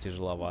Магнусу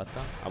тяжеловато.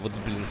 А вот с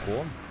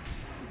блинком...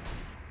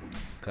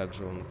 Как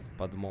же он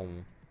под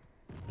мому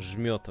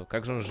жмет его.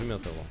 Как же он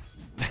жмет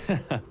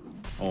его?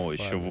 О,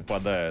 еще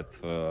выпадает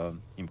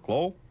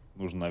имклоу.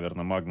 Нужно,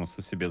 наверное,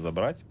 Магнуса себе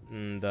забрать.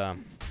 Да.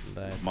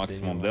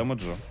 Максимум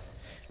дэмэджа.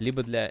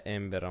 Либо для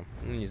Эмбера.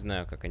 Ну, не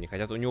знаю, как они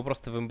хотят. У него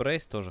просто в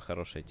Embrace тоже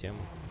хорошая тема.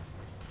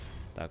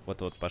 Так,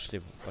 вот,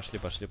 пошли.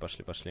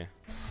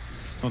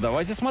 Ну,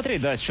 давайте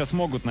смотреть, да, сейчас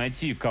могут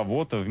найти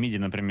кого-то в миде,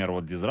 например,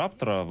 вот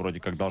Дизраптора, вроде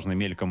как должны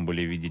мельком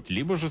были видеть,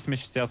 либо же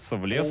сместятся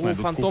в лес,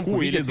 найдут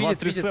Фантомку Kuku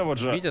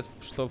или видят,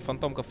 что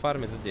Фантомка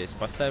фармит здесь.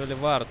 Поставили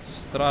вард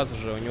сразу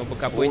же, у него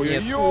БКБ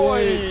нет.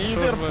 Ой,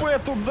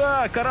 ИВРП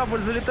туда,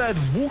 корабль залетает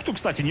в бухту,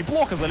 кстати,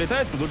 неплохо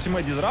залетает под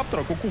ультимейт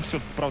Дизраптора, Kuku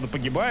все-таки, правда,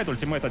 погибает,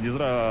 ультимейт от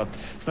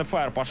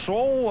Snapfire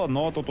пошел,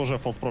 но тут уже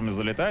фалспромис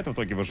залетает, в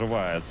итоге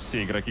выживают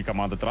все игроки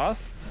команды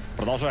Trust.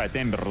 Продолжает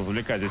Эмбер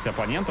развлекать здесь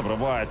оппонента.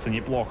 Врывается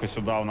неплохо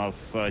сюда у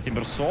нас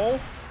Тимбер Соул.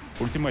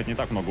 Ультимейт не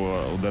так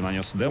много УД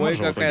нанес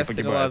дэмэджа. Ой, какая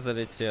стрела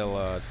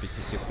залетела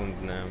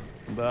 5-секундная.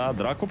 Да,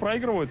 драку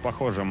проигрывают,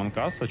 похоже, МНК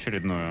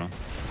очередную.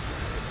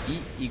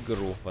 И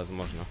игру,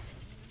 возможно.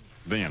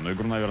 Да не, ну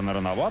игру, наверное,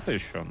 рановато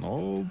еще,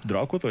 но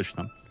драку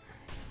точно.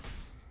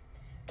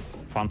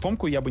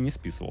 Фантомку я бы не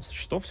списывал со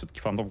счетов.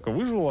 Все-таки Фантомка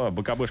выжила.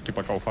 БКБшки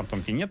пока у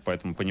Фантомки нет,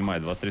 поэтому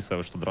понимает 2-3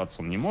 сэвы, что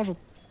драться он не может.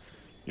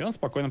 И он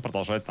спокойно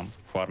продолжает там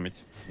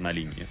фармить на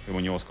линии. И у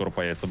него скоро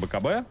появится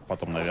БКБ,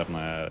 потом,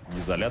 наверное,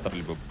 Изолятор,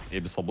 либо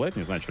Abyssal Blade.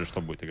 Не знаю, через что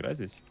будет играть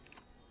здесь.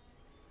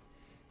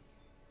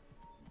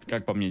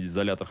 Как по мне,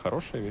 изолятор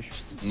хорошая вещь.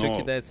 Все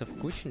кидается в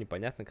кучу,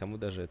 непонятно, кому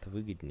даже это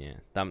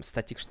выгоднее. Там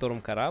статик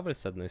шторм корабль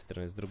с одной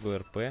стороны, с другой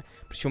РП.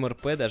 Причем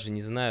РП даже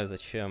не знаю,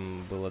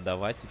 зачем было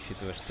давать,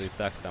 учитывая, что и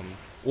так там...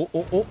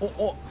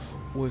 О-о-о-о-о!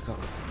 Ой, как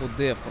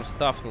ОД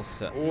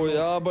форстафнулся. Ой,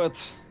 Абед.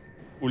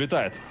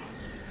 Улетает.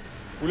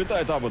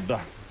 Улетает Абед,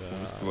 да.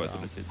 Да.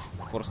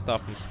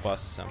 Форстафом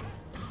спасся.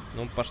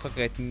 Ну, пошла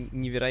какая-то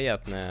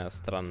невероятная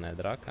странная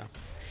драка.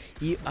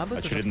 И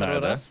Абед уже второй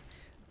раз...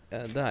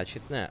 Да,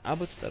 очередная.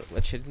 Абед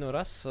очередной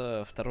раз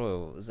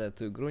вторую за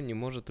эту игру не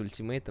может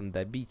ультимейтом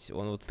добить.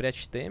 Он вот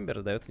прячет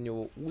Эмбер, дает в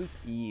него ульт,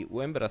 и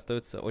у Эмбера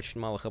остается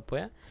очень мало хп.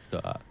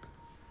 Так.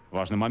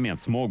 Важный момент.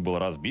 Смог был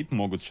разбит,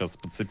 могут сейчас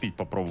подцепить,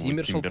 попробовать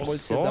Тимбер шел по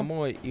улице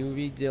домой и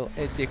увидел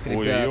этих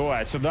ребят.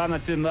 Ой-ой-ой,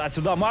 а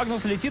сюда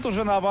Магнус летит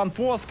уже на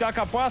аванпост. Как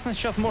опасно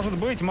сейчас может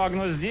быть.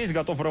 Магнус здесь,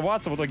 готов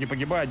рваться. В итоге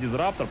погибает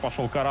Дизраптор.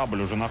 Пошел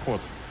корабль уже на ход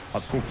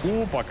от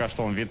Куку. Пока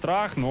что он в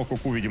ветрах, но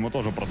Куку, видимо,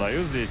 тоже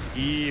продают здесь.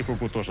 И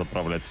Куку тоже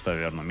отправляется в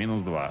таверну.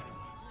 -2.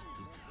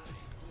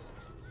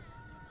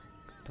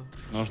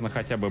 Нужно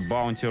хотя бы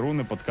баунти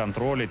руны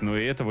подконтролить, но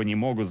и этого не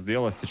могут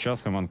сделать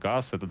сейчас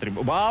МНКС. Это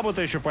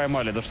Абу-то еще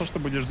поймали. Да что ж ты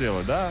будешь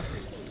делать, да?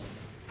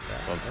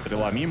 Вот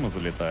стрела мимо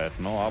залетает,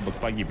 но Абут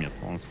погибнет.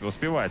 Он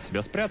успевает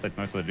себя спрятать,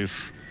 но это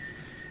лишь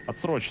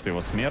отсрочит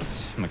его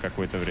смерть на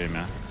какое-то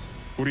время.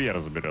 Курьера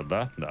заберет,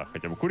 да? Да,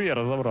 хотя бы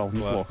курьера забрал.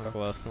 Неплохо.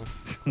 Классно.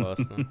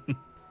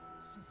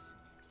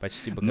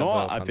 Почти БКБ.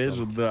 Но, опять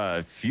же,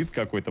 да, фит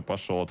какой-то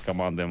пошел от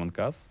команды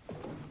МНКС.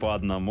 По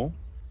одному.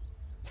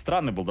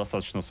 Странный был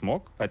достаточно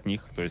смог от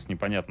них, то есть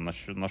непонятно,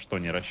 на что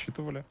они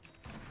рассчитывали.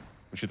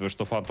 Учитывая,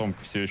 что Фантомка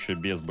все еще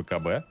без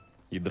БКБ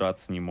и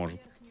драться не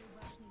может.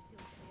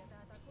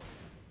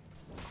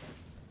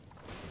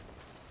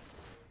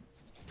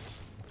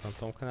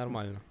 Фантомка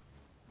нормально.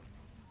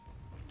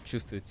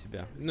 Чувствует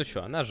себя. Ну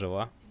что, она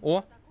жива.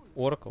 О,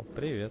 Оракл,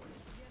 привет.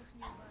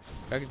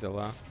 Как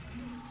дела?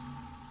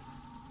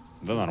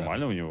 Да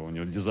нормально у него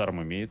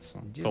дизарм имеется.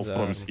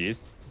 Фелспромис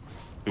есть.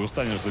 Ты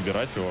устанешь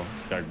забирать его,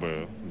 как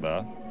бы,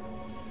 да.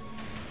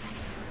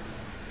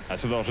 А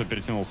сюда уже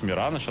перетянулся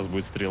Мирана, сейчас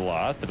будет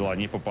стрела. Стрела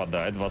не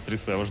попадает. 23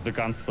 сэвэдж до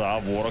конца.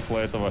 В Оракла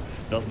этого.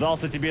 Да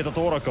сдался тебе этот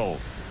Оракл.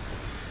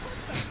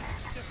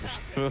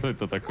 Что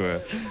это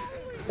такое?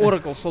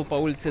 Оракл шел по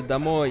улице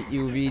домой и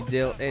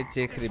увидел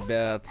этих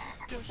ребят.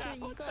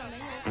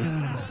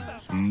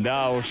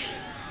 Да уж.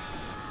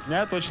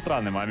 Это очень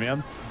странный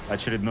момент.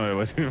 Очередной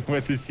в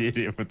этой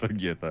серии в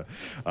итоге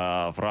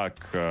это фраг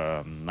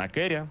на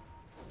кэри.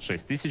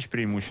 6000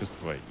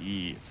 преимущества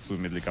и в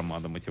сумме для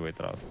команды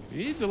Motivate.Trust.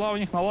 И дела у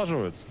них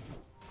налаживаются.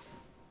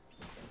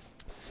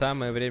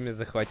 Самое время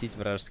захватить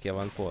вражеский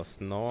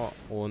аванпост, но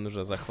он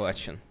уже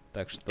захвачен.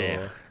 Так что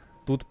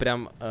тут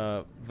прям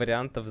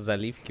вариантов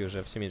заливки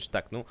уже все меньше.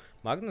 Так, ну,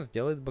 Магнус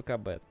делает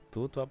БКБ,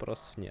 тут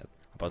вопросов нет.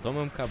 А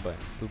потом МКБ,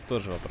 тут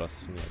тоже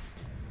вопросов нет.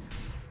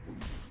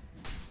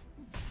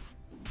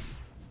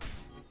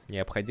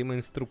 Необходимо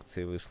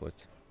инструкции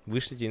выслать.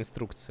 Вышлите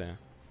инструкции.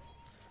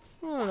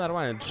 Ну,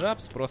 нормально.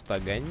 Jabz просто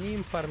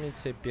агоним фармить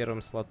себе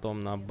первым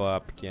слотом на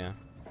бабки.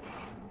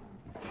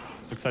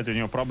 Кстати, у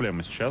него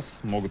проблемы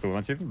сейчас. Могут его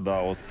найти.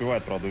 Да,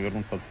 успевает, правда,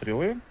 увернуться от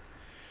стрелы.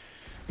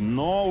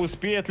 Но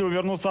успеет ли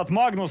увернуться от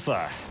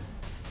Магнуса?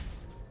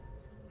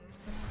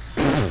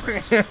 У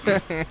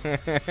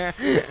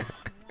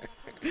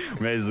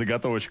меня есть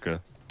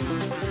заготовочка.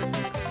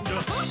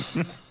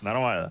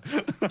 Нормально.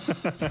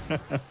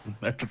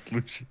 На этот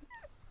случай.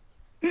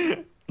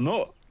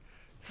 Но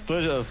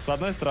с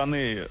одной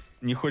стороны,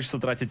 не хочется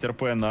тратить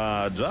РП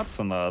на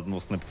Jabz, на одну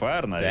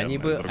Snapfire, наверное.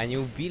 Да они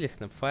убили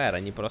Snapfire,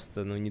 они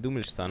просто не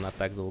думали, что она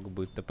так долго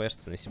будет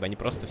ТПшиться на себя. Они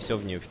просто все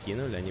в нее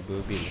вкинули, они бы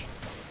убили.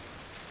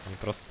 Они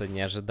просто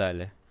не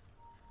ожидали,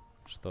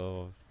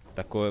 что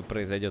такое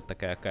произойдет,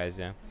 такая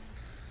оказия.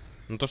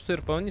 Ну то, что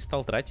РП он не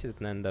стал тратить,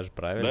 это, наверное, даже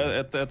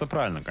правильно. Да, это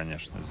правильно,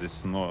 конечно.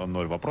 Здесь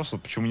ноль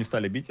вопросов. Почему не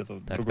стали бить,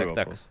 это другой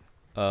вопрос.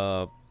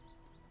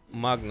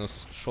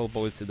 Магнус шел по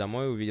улице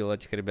домой, увидел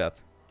этих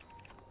ребят.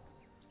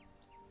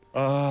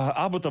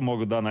 Абета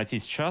могут, да, найти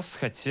сейчас,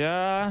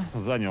 хотя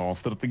занял он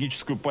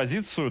стратегическую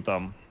позицию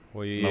там.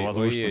 На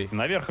возвышенности.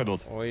 Наверх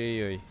идут.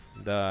 Ой-ой-ой.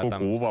 Да, Куку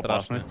там в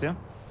опасности.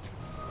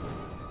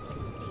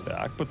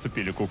 Так,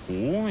 подцепили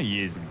Куку.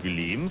 Есть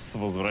Глимс.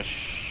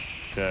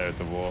 Возвращают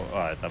его.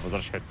 Это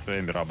возвращает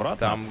Эмбер обратно.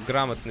 Там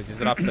грамотно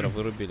Дизраптора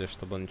вырубили,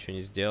 чтобы он ничего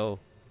не сделал.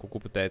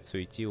 Куку пытается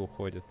уйти,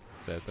 уходит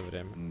за это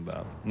время.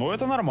 Да. Ну,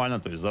 это нормально.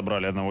 То есть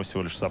забрали одного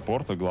всего лишь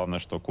саппорта. Главное,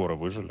 что коры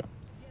выжили.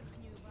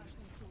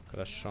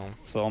 Хорошо.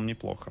 В целом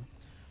неплохо.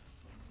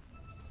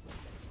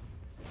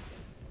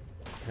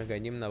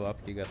 Агоним на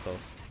бабки готов.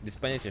 Без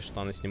понятия,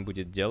 что она с ним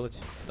будет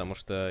делать, потому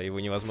что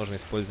его невозможно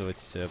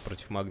использовать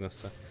против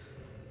Магнуса.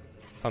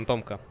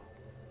 Фантомка.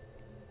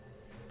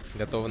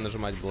 Готова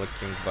нажимать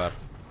блокинг бар.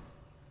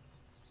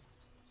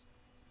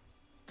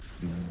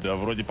 Да,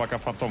 вроде пока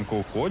Фантомка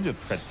уходит,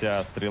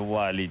 хотя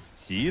стрела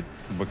летит,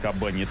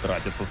 БКБ не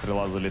тратится,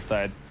 стрела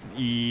залетает,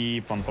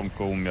 и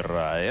Фантомка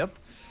умирает.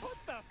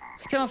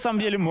 Хотя на самом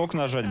деле мог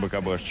нажать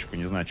БКБшечку,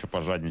 не знаю, что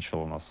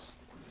пожадничал у нас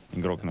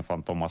Игрок на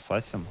Фантом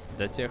Ассасин.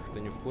 Для тех, кто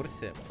не в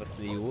курсе,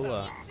 после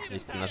Иула,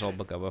 если ты нажал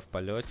БКБ в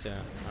полете,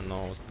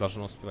 оно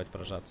должно успевать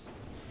прожаться.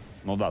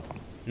 Ну да, там.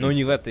 Но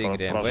не в этой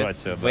игре.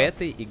 Прожатие, в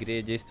этой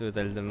игре действует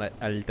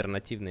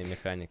альтернативная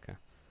механика.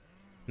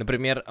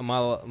 Например,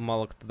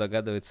 мало кто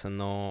догадывается,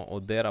 но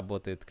ОД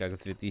работает как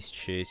в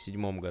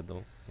 2007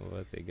 году в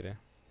этой игре.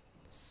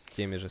 С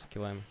теми же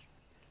скиллами.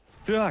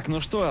 Так, ну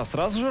что,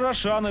 сразу же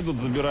Рошан идут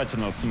забирать у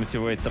нас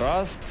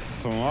Motivate.Trust.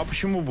 Ну, а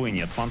почему бы и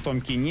нет?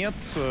 Фантомки нет,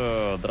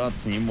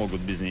 драться не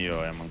могут без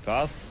нее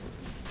МНКС.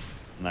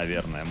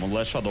 Наверное.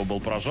 Moonlight Shadow был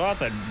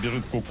прожат, а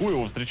бежит Куку,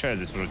 его встречает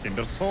здесь уже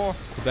Тимберсо.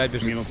 Куда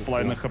бежит Минус Куку?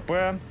 половина хп.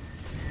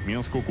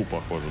 Минус Куку,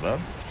 похоже, да?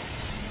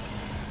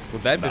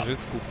 Куда бежит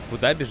Куку?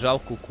 Куда бежал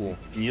Куку?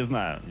 Не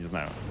знаю, не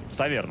знаю. В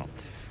таверну.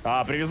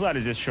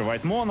 Привязали здесь еще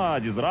Whitemon,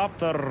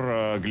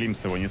 Дизраптор.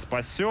 Глимс его не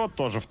спасет.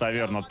 Тоже в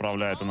таверну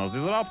отправляет у нас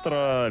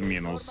Дизраптора.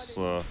 Минус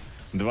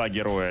 2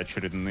 героя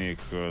очередных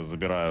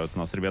забирают у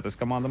нас ребята из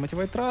команды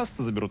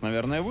Motivate.Trust. Заберут,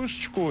 наверное,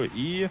 вышечку.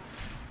 И,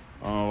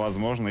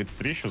 возможно, и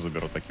Т3 еще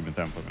заберут такими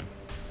темпами.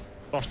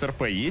 Потому что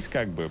РП есть,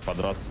 как бы,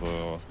 подраться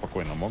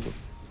спокойно могут.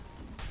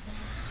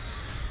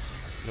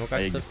 Ну,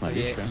 как, собственно,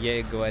 я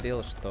и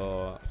говорил,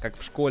 что... Как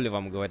в школе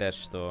вам говорят,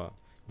 что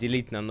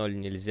делить на 0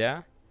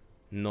 нельзя,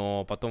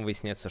 но потом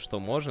выясняется, что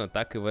можно,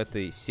 так и в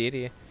этой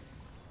серии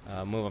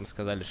мы вам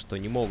сказали, что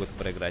не могут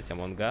проиграть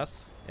Among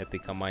Us этой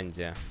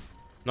команде.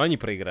 Но они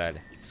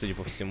проиграли, судя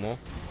по всему.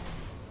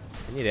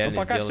 Они реально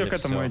пока сделали все к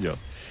этому идет.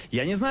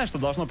 Я не знаю, что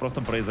должно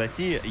просто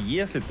произойти,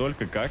 если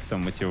только как-то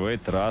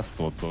Motivate.Trust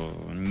вот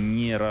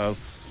не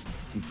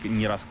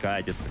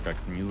раскатится,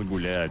 как-то не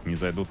загуляют, не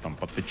зайдут там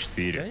под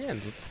Т4. Да нет,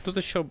 тут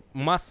еще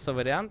масса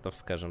вариантов,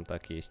 скажем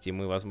так, есть, и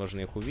мы, возможно,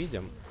 их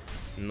увидим.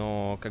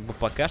 Но как бы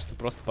пока что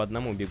просто по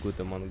одному бегут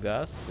Among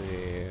Us,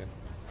 и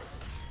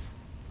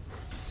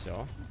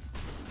все.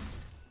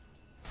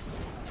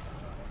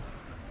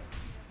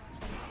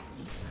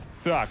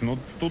 Так, ну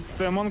тут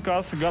Among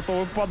Us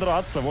готовы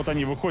подраться. Вот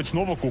они выходят,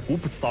 снова Куку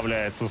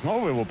подставляется,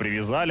 снова его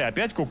привязали,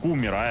 опять Куку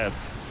умирает,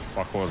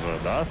 похоже,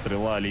 да?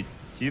 Стрела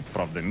летит,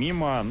 правда,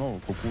 мимо, ну,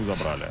 Куку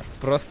забрали.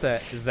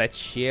 Просто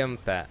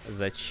зачем-то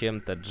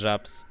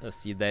Jabz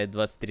съедает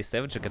 23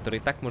 Сэвиджа, который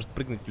и так может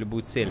прыгнуть в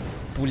любую цель.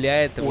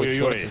 Пуляет его,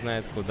 черти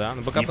знает куда.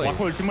 Ну,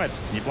 неплохой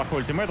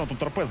ультимейт, но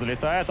тут РП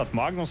залетает от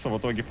Магнуса, в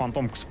итоге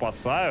Фантомку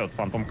спасают,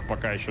 Фантомка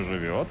пока еще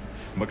живет.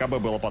 БКБ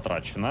было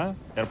потрачено,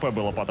 РП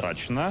было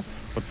потрачено.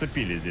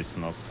 Подцепили здесь у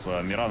нас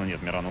Мирана.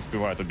 Нет, Мирана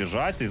успевает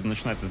убежать и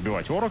начинает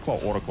избивать Оракла.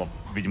 Оракла,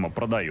 видимо,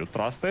 продают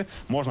трасты.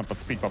 Можно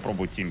подцепить,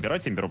 попробовать Тимбера.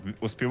 Тимбер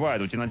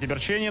успевает уйти на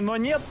Тимберчение, но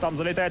нет, там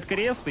залетает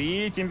крест,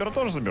 и Тимбера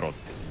тоже заберут.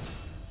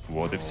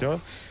 Вот и все.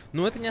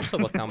 Ну, это не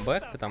особо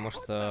камбэк, потому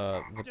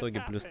что в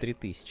итоге плюс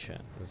 3000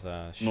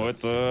 за счет. Ну,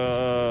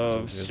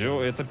 это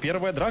все, это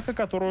первая драка,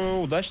 которую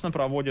удачно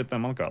проводит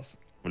МНКС.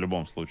 В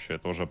любом случае,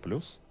 это уже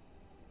плюс.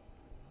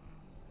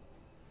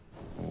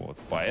 Вот.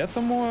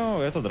 Поэтому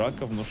эта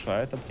драка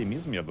внушает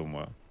оптимизм, я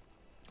думаю.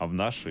 А в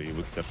наши и в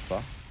их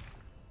сердца.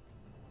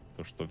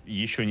 То, что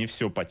еще не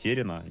все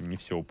потеряно, не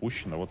все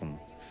упущено. Вот он,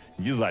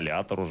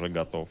 дизолятор уже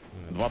готов.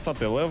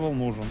 20-й левел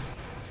нужен.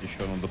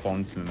 Еще на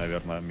дополнительный,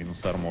 наверное,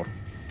 минус армор.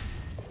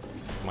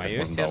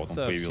 Мое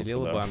сердце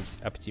вселило бы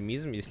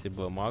оптимизм, если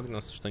бы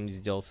Магнус что-нибудь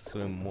сделал со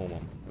своим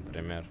момом,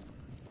 например.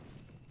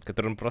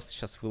 Который он просто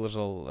сейчас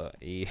выложил,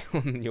 и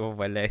он у него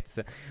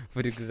валяется в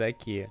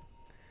рюкзаке.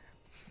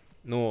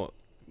 Ну,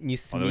 не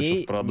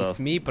смей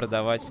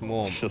продавать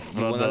мом.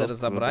 Его надо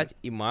разобрать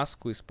и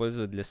маску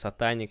использовать для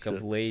сатаника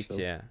в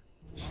лейте.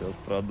 Сейчас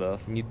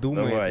продаст. Не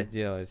думай это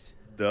делать.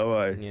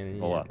 Давай. Не,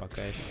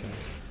 пока еще.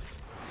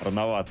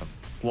 Рановато.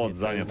 Слот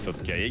занят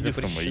все-таки. А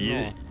Эгисом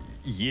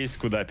есть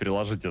куда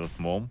переложить этот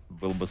мом.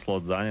 Был бы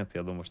слот занят,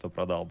 я думаю, что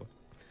продал бы.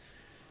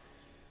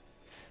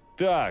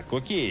 Так,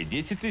 окей,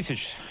 10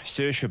 тысяч.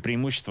 Все еще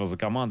преимущество за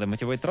командой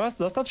Motivate.Trust.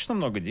 Достаточно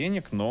много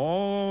денег,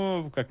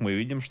 но, как мы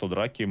видим, что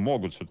драки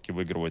могут все-таки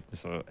выигрывать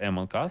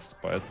МНКС,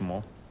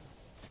 поэтому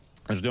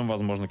ждем,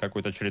 возможно,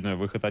 какой-то очередной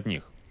выход от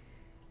них.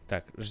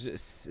 Так,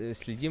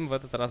 следим в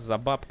этот раз за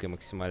бабкой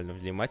максимально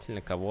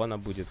внимательно, кого она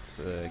будет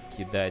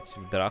кидать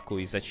в драку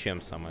и зачем,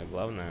 самое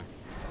главное.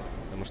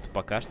 Потому что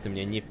пока что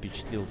меня не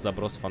впечатлил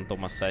заброс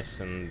Фантом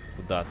Ассасин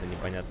куда-то,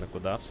 непонятно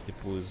куда, в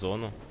слепую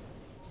зону.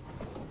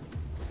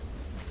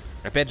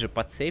 Опять же,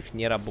 подсейф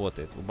не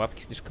работает. У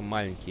бабки слишком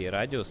маленький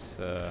радиус.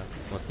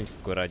 Вот смотрите,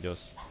 какой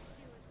радиус.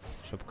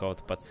 Чтобы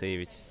кого-то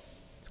подсейвить.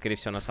 Скорее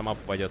всего, она сама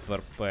попадет в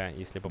РП,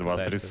 если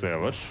попадается. 23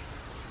 Сэвидж.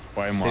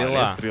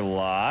 Поймали.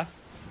 Стрела.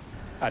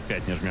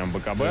 Опять не жмем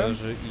БКБ.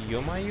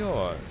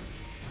 Ё-моё.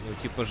 Ну,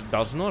 типа,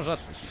 должно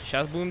сжаться.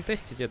 Сейчас будем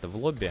тестить это в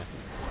лобби.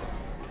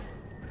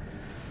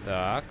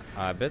 Так,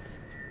 Абед.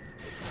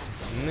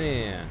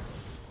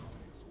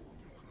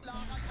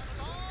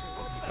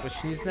 Короче,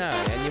 не знаю,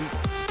 я не...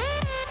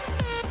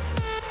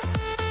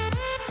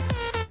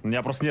 У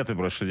меня просто нет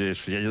больше идей.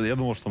 Я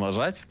думал, что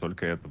нажать,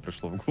 только это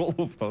пришло в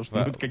голову, потому что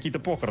это какие-то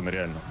похороны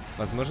реально.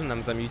 Возможно,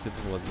 нам замьютят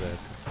вот за это.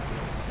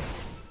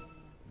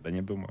 Да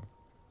не думаю.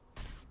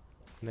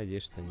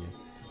 Надеюсь, что нет.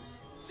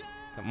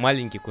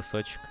 Маленький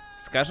кусочек.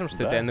 Скажем, что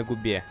Да? это я на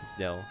губе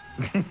сделал.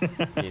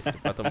 Если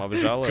потом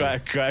обжалую.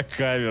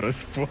 Кавер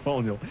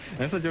исполнил.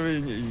 Я, кстати,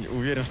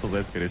 уверен, что за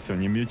это, скорее всего,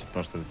 не мьютит,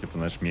 потому что это, типа,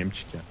 знаешь,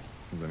 мемчики.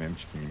 За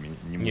мемчики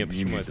Не,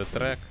 почему? мьютит. Это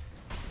трек.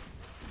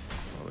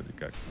 Вроде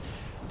как.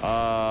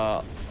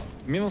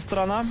 Минус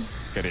сторона.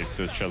 Скорее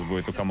всего, сейчас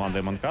будет у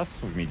команды МНКС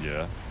в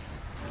миде.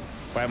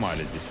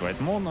 Поймали здесь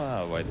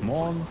Whitemon,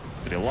 Whitemon,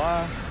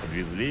 стрела,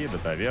 подвезли до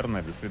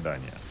таверны, до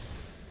свидания.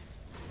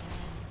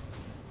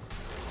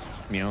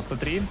 Минус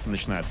 3,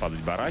 начинают падать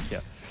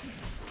бараки.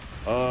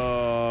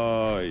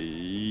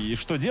 И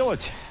что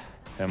делать?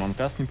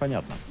 МНКС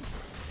непонятно.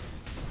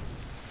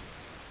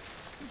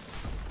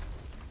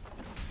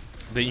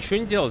 Да ничего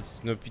не делать.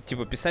 Ну,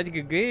 типа, писать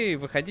ГГ и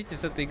выходить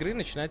из этой игры,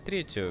 начинать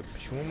третью.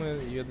 Почему мы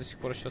ее до сих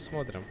пор еще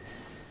смотрим?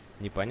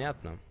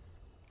 Непонятно.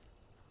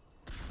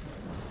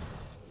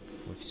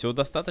 Все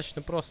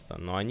достаточно просто,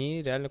 но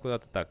они реально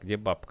куда-то так. Где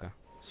бабка?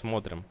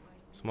 Смотрим.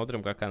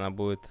 Смотрим, как она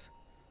будет.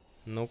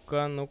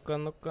 Ну-ка, ну-ка,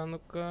 ну-ка,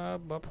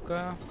 ну-ка,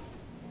 бабка.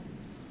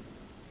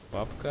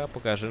 Бабка,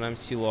 покажи нам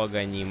силу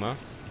Аганима.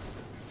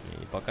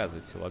 Не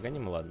показывает силу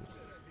Аганима, ладно.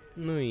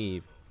 Ну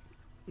и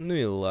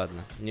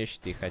ладно. Мне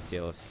что-то и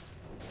хотелось.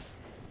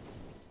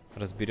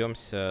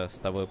 Разберемся с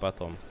тобой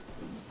потом.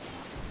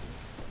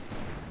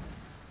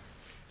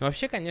 Ну,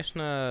 вообще,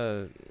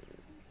 конечно,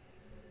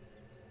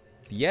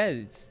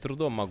 я с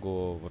трудом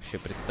могу вообще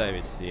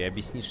представить и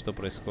объяснить, что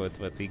происходит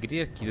в этой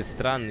игре. Какие-то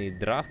странные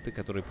драфты,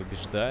 которые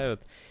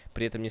побеждают.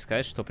 При этом не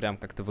сказать, что прям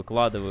как-то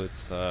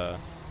выкладываются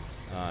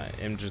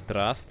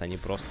MTG.Trust. Они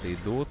просто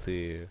идут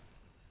и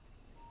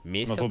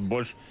месяц. Но тут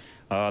больше...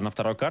 на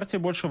второй карте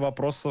больше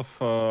вопросов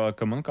к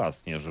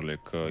МНКС, нежели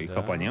к их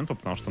оппоненту,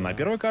 потому что на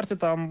первой карте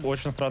там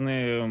очень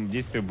странные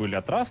действия были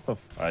от Растов,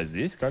 а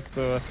здесь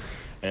как-то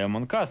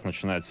МНКС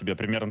начинает себя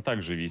примерно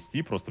так же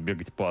вести, просто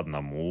бегать по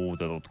одному.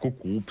 Вот этот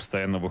Куку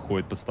постоянно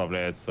выходит,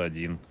 подставляется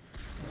один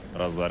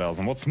раз за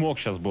разом. Вот смог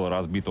сейчас был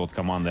разбит от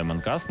команды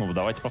МНКС, ну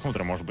давайте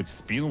посмотрим, может быть в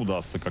спину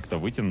удастся как-то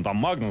выйти. Ну там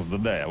Магнус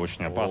ДД,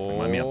 очень опасный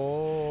момент.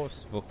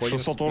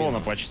 600 урона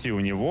почти у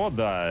него,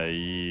 да,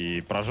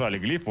 и прожали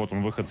глиф, вот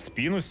он выход в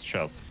спину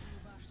сейчас.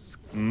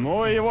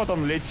 Ну и вот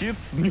он летит.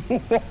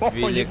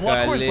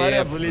 Неплохой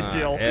снаряд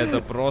залетел. Это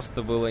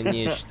просто было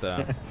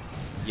нечто.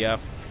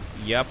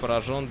 Я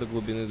поражен до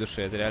глубины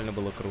души, это реально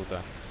было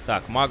круто.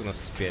 Так,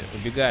 Магнус теперь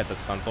убегает от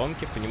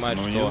фантомки, понимает,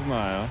 ну, что... не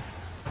знаю.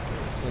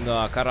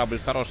 Да, корабль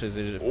хороший,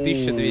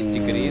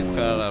 1200 крит,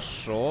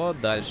 хорошо.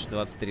 Дальше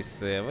 23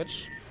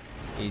 Savage.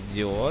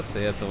 Идет,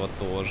 этого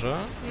тоже.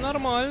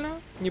 Нормально,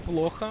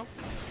 неплохо.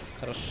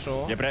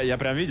 Хорошо. Я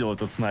прям видел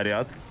этот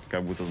снаряд,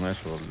 как будто, знаешь,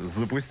 вот,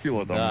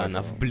 запустила там. Да,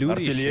 она в блюре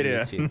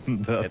артиллерия.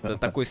 Да. Это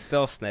такой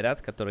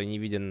стелс-снаряд, который не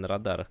виден на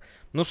радарах.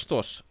 Ну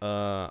что ж,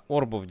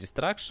 Orb of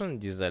Distraction,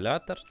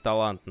 Дизолятор,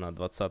 талант на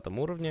 20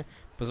 уровне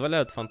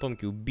позволяют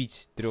фантомке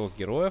убить 3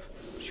 героев.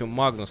 Причем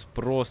Магнус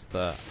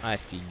просто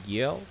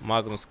офигел.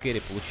 Магнус Керри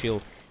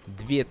получил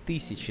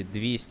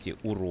 2200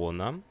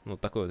 урона.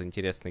 Вот такой вот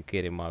интересный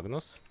Керри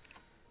Магнус.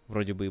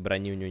 Вроде бы и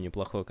брони у него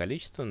неплохое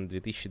количество, но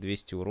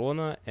 2200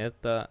 урона —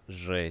 это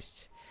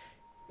жесть.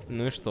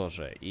 Ну и что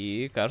же?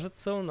 И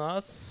кажется, у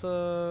нас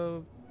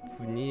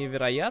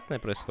невероятное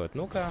происходит.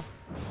 Ну-ка.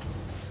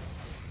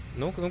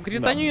 Ну-ка, ну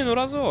критани, ну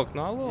разок,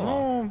 ну алло.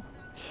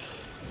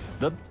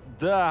 Ну,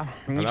 да,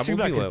 не она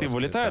всегда убила криты его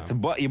вылетают.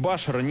 скрита. И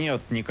башера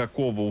нет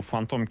никакого у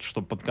фантомки,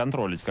 чтобы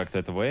подконтролить как-то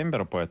этого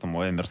Эмбера,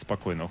 поэтому Эмбер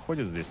спокойно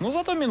уходит здесь. Ну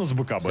зато минус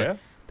БКБ.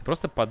 Ты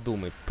просто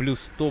подумай,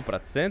 плюс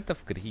 100%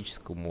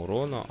 критическому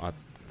урону от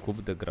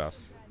Куб де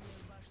Грасс.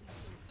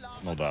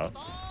 Ну да.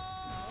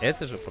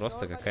 Это же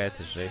просто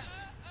какая-то жесть.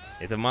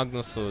 Это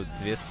Магнусу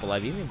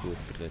 2,5 будет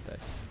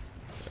прилетать?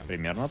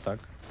 Примерно так.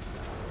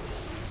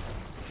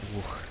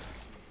 Ух.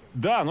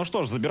 Да, ну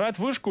что ж, забирает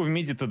вышку в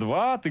миде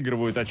Т2,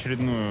 отыгрывают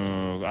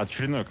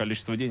очередное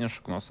количество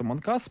денежек у нас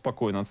МНК,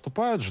 спокойно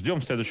отступают.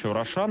 Ждем следующего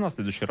Рошана.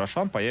 Следующий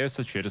Рошан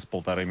появится через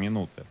 1,5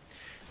 минуты.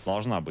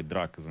 Должна быть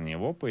драка за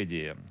него, по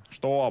идее.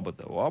 Что у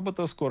Абеда? У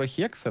Абеда скоро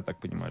Хекс, я так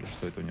понимаю,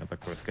 что это у него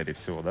такое, скорее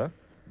всего, да?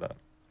 Да.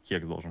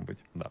 Хекс должен быть,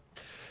 да.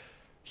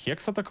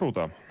 Хекс — это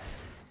круто.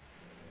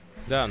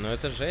 Да, но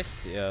это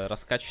жесть.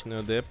 Раскачанный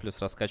ОД плюс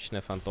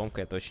раскачанная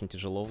фантомка — это очень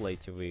тяжело в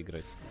лейте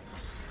выиграть.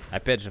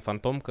 Опять же,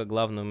 фантомка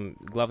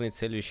главной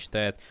целью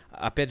считает...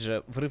 Опять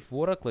же, врыв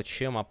Оракла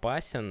чем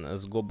опасен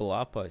с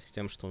гоблапа, с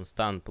тем, что он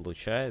стан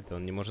получает,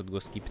 он не может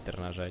госкипетр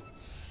нажать.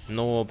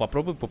 Но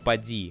попробуй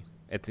попади.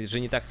 Это же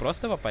не так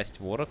просто попасть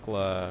в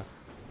Оракла.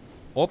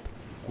 Оп,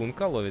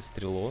 Кунка ловит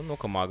стрелу.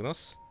 Ну-ка,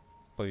 Магнус.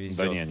 Повезет.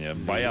 Да не,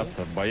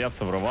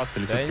 боятся врываться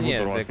или да все-таки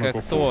нет, будут это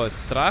как кто?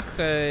 Страх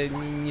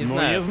не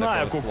знаю. Ну не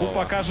знаю, Куку слова.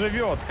 пока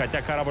живет,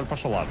 хотя корабль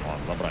пошел. Ладно,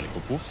 забрали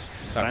Куку.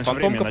 Так,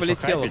 фантомка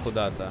полетела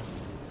куда-то.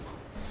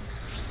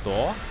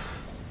 Что?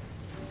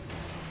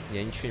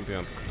 Я ничего не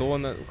понимаю.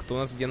 Кто у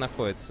нас где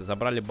находится?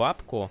 Забрали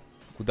бабку?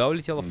 Куда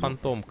улетела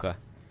фантомка?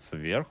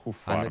 Сверху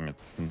фармит.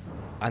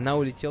 Она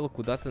улетела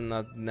куда-то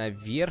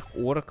наверх.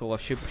 Оракл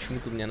вообще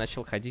почему-то у меня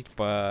начал ходить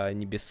по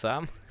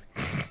небесам.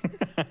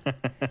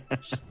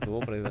 Что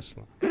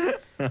произошло?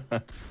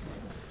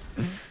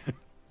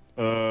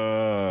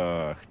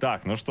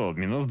 Так, ну что,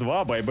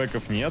 -2,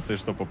 байбеков нет. И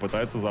что,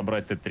 попытается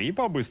забрать Т3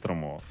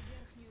 по-быстрому?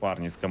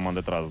 Парни из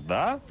команды Trust,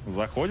 да,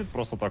 заходит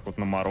просто так вот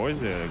на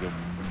морозе.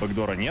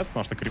 Бэкдора нет,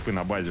 потому что крипы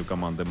на базе у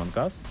команды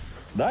МНКС.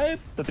 Да, и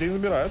Т3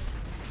 забирают.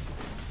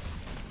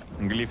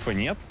 Глифа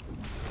нет.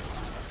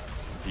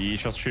 И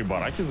сейчас еще и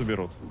бараки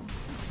заберут.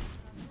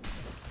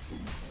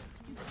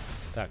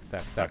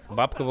 Так.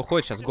 Бабка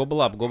выходит сейчас.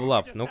 Гоблап.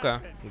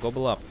 Ну-ка,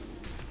 гоблап.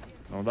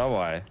 Ну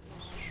давай.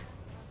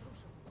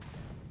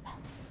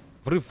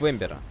 Врыв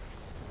Вембера.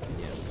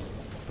 Нет.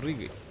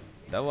 Прыгай.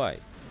 Давай.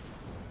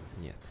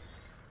 Нет.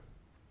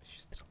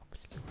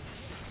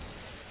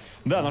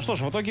 Да, ну что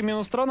ж, в итоге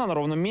минус страна на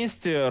ровном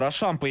месте.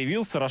 Рошан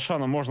появился.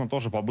 Рошана можно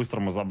тоже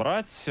по-быстрому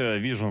забрать.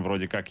 Вижен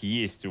вроде как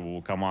есть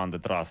у команды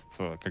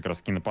Trust как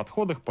раз на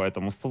подходах,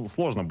 поэтому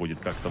сложно будет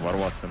как-то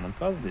ворваться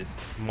МНК здесь.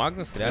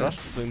 Магнус реально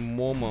со своим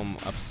момом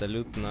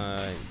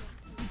абсолютно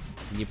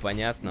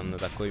непонятным на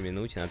такой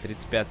минуте. На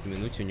 35-й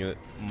минуте у него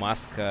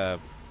маска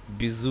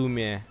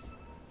безумия.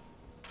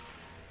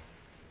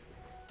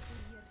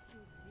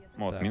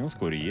 Вот, Так. минус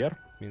курьер.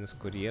 Минус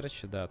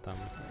курьерыч, да, там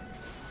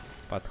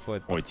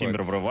подходит. Ой,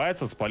 Тимбер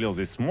врывается, спалил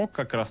здесь смог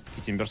как раз-таки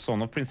Тимберсон.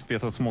 Ну, в принципе,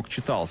 этот смог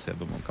читался, я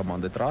думаю,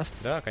 командой Trust.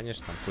 Да,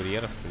 конечно, там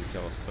курьеров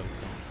полетело столько.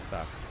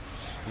 Так,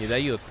 не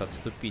дают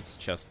отступить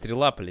сейчас.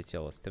 Стрела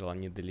полетела, стрела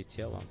не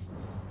долетела.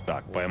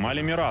 Так,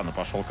 поймали Мирану,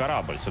 пошел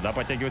корабль. Сюда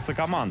подтягивается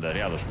команда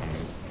рядышком.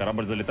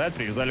 Корабль залетает,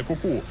 привязали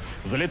Куку.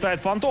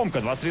 Залетает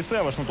Фантомка, 23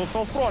 сэвэш, но тут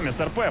Хелспромис,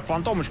 РП,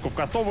 Фантомочку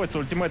вкастовывается,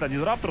 ультимейт от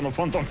Дизраптора, но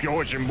Фантомке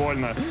очень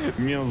больно.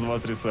 Минус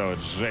 23 сэвэш,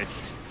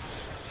 жесть.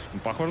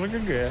 Похоже,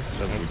 ГГ.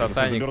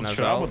 Сатаник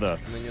нажал, да.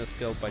 но не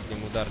успел под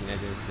ним удар ни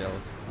один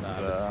сделать. Да,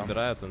 Абед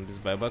забирают, он без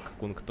байбека,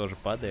 Кунг тоже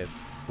падает.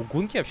 У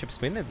Кунги вообще,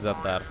 посмотри на этот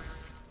затар.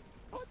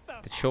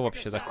 Ты чё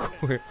вообще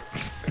такое?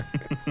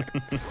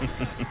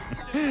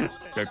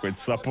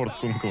 Какой-то саппорт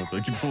Кунга в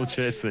итоге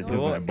получается, я не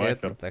знаю, это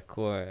бафер.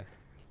 такое?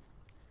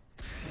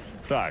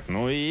 Так,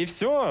 ну и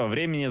все,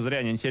 времени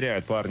зря не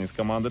теряют парни с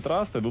команды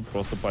Trust, идут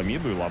просто по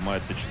миду и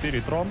ломают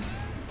Т4 трон.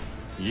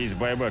 Есть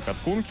байбек от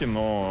Кунки,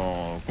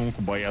 но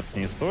Кунку бояться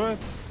не стоит.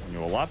 У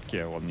него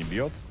лапки, он не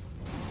бьет.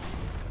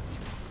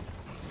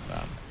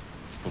 Да.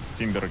 Тут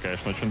Тимберы,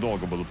 конечно, очень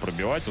долго будут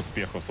пробивать.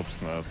 Успехов,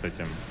 собственно, с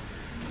этим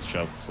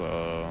сейчас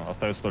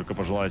остается только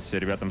пожелать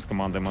ребятам с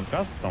команды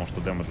МНКС, потому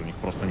что дэмэджа у них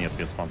просто нет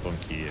без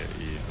Фантомки и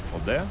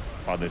ОД.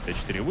 Падает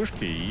Т4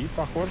 вышки и,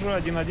 похоже,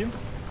 1-1.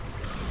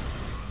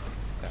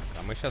 Так,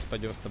 а мы сейчас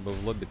пойдем с тобой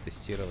в лобби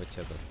тестировать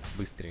это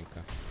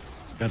быстренько.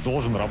 Я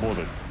должен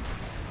работать.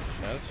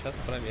 Сейчас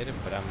проверим,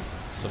 прям,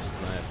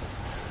 собственно,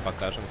 это.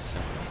 Покажем все.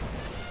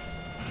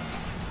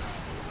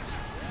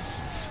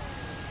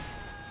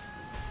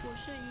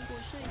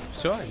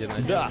 Все,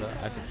 1-1, Да. да,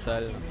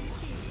 официально.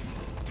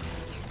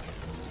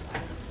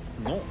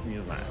 Ну, не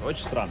знаю,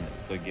 очень странная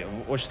в итоге.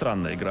 Очень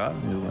странная игра,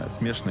 не знаю,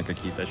 смешанные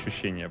какие-то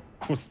ощущения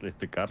после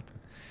этой карты.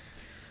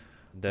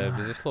 Да,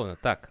 безусловно.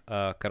 Так,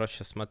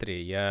 короче,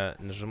 смотри, я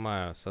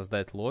нажимаю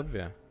создать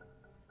лобби.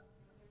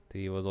 Ты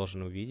его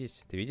должен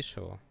увидеть. Ты видишь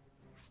его?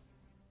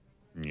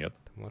 Нет.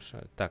 Ты можешь...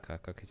 Так, а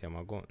как я тебя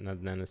могу?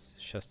 Надо, наверное,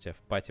 сейчас тебя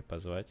в пати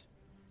позвать.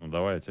 Ну,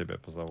 давай я тебя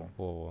позову.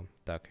 Во-во.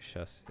 Так,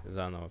 сейчас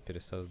заново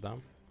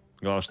пересоздам.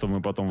 Главное, что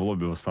мы потом в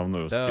лобби в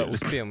основной успели.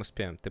 Да,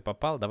 успеем. Ты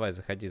попал? Давай,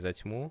 заходи за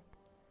тьму.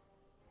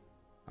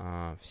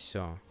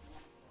 Все.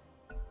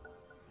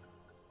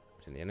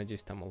 Блин, я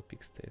надеюсь, там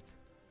олпик стоит.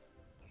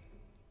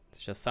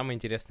 Сейчас самая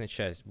интересная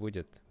часть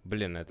будет.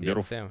 Блин, это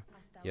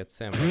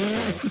ЯЦМ.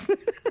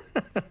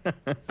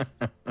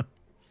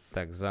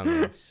 Так,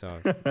 заново,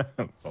 все.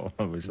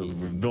 Мы сейчас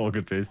будем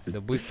долго тестить.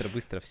 Да быстро,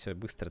 все,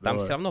 быстро. Там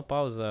все равно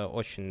пауза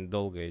очень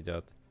долго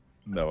идет.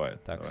 Давай.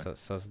 Так, давай.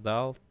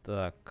 создал.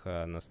 Так,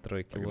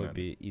 настройки Погнали.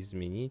 лобби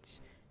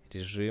изменить.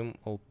 Режим,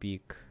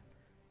 олпик,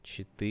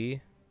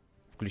 читы.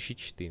 Включить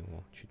читы.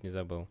 О, чуть не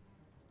забыл.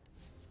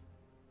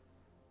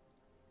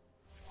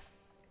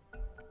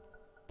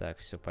 Так,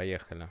 все,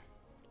 поехали.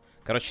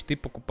 Короче, ты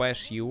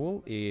покупаешь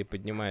Юл и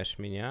поднимаешь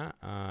меня,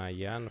 а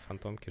я на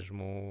фантомке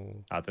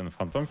жму... А ты на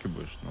фантомке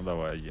будешь? Ну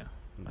давай я.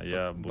 А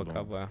я буду...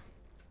 БКБ.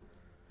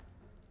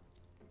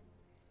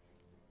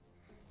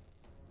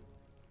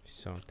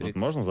 Все, Тут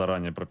можно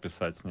заранее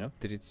прописать, нет?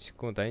 30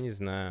 секунд, а я не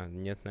знаю.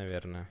 Нет,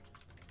 наверное.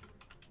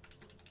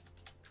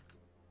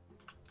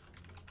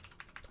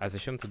 А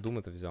зачем ты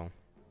Думу-то взял?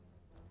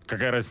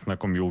 Какая разница, на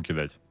ком Юл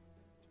кидать?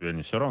 Тебе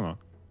не все равно?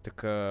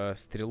 Так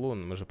стрелу,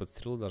 мы же под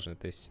стрелу должны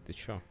тестить. Ты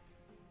чё?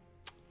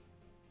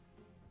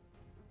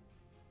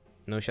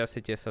 Ну, сейчас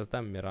я тебе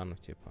создам Мирану,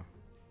 типа.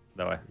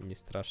 Давай. Не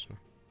страшно.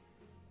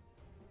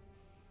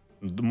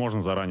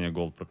 Можно заранее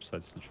голд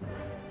прописать, если что.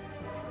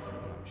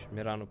 Нам еще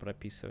Мирану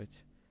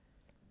прописывать.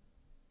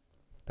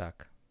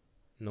 Так.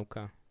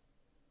 Ну-ка.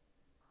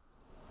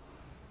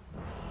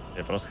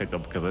 Я просто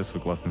хотел показать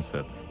свой классный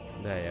сет.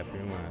 Да, я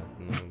понимаю.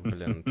 Ну,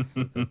 блин,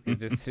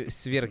 это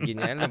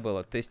сверхгениально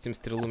было. Тестим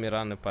стрелу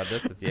Мираны под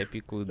этот, я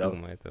пикаю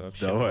Думу. Это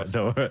вообще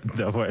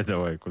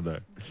Давай,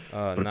 куда?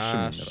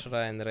 на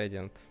Shrine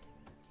Radiant.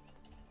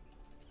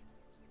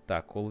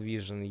 Так, All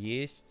Vision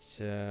есть.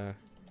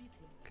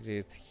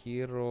 Create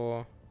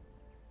Hero.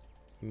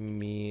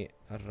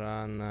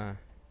 Мирана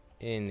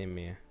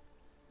Enemy.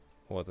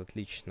 Вот,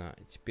 отлично.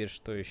 Теперь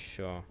что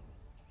еще?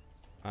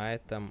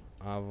 Item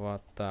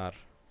аватар.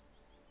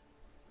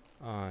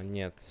 А,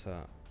 нет.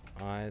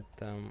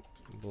 Item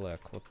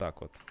black. Вот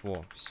так вот.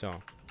 Во, все.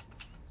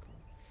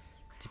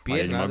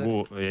 Теперь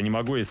надо... я не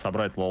могу и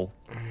собрать лол.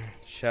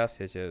 Сейчас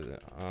я тебе...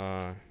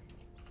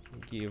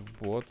 give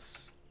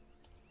bots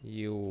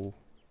you...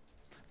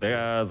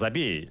 Да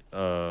забей.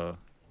 Ты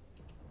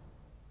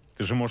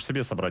же можешь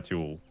себе собрать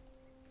юл.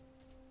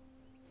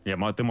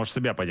 Ты можешь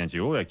себя поднять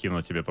юл, я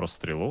кину тебе просто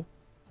стрелу.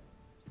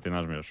 И ты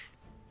нажмешь.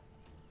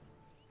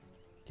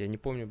 Я не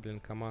помню, блин,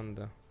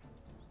 команда.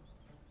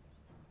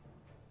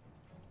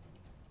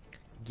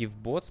 Give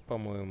bots,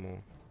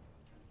 по-моему.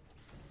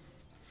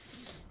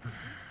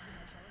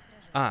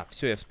 А,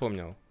 все, я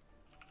вспомнил.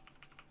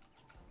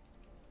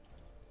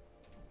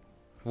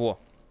 Во,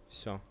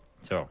 все.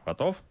 Все,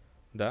 готов?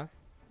 Да?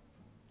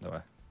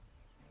 Давай.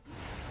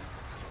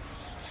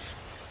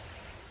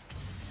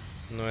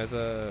 Но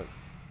это...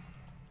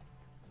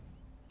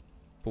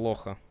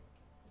 плохо.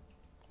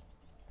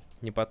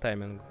 Не по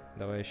таймингу.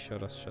 Давай еще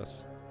раз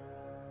сейчас.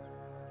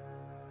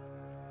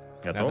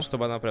 Готов? Надо,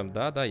 чтобы она прям...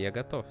 Да, я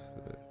готов.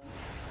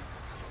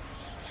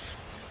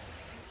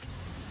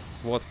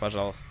 Вот,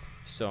 пожалуйста.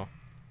 Все.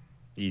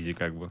 Изи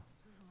как бы.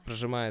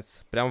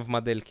 Прожимается. Прям в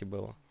модельке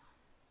было.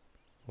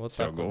 Вот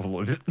Все, так го вот. в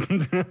лобби.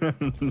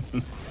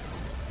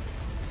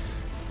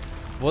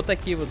 Вот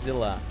такие вот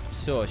дела.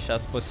 Все,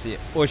 сейчас после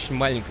очень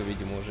маленького,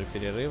 видимо, уже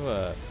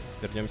перерыва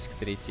вернемся к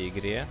третьей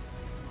игре.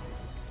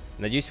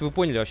 Надеюсь, вы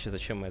поняли вообще,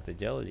 зачем мы это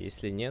делали.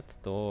 Если нет,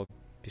 то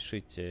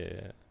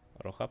пишите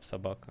ruhub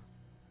собака.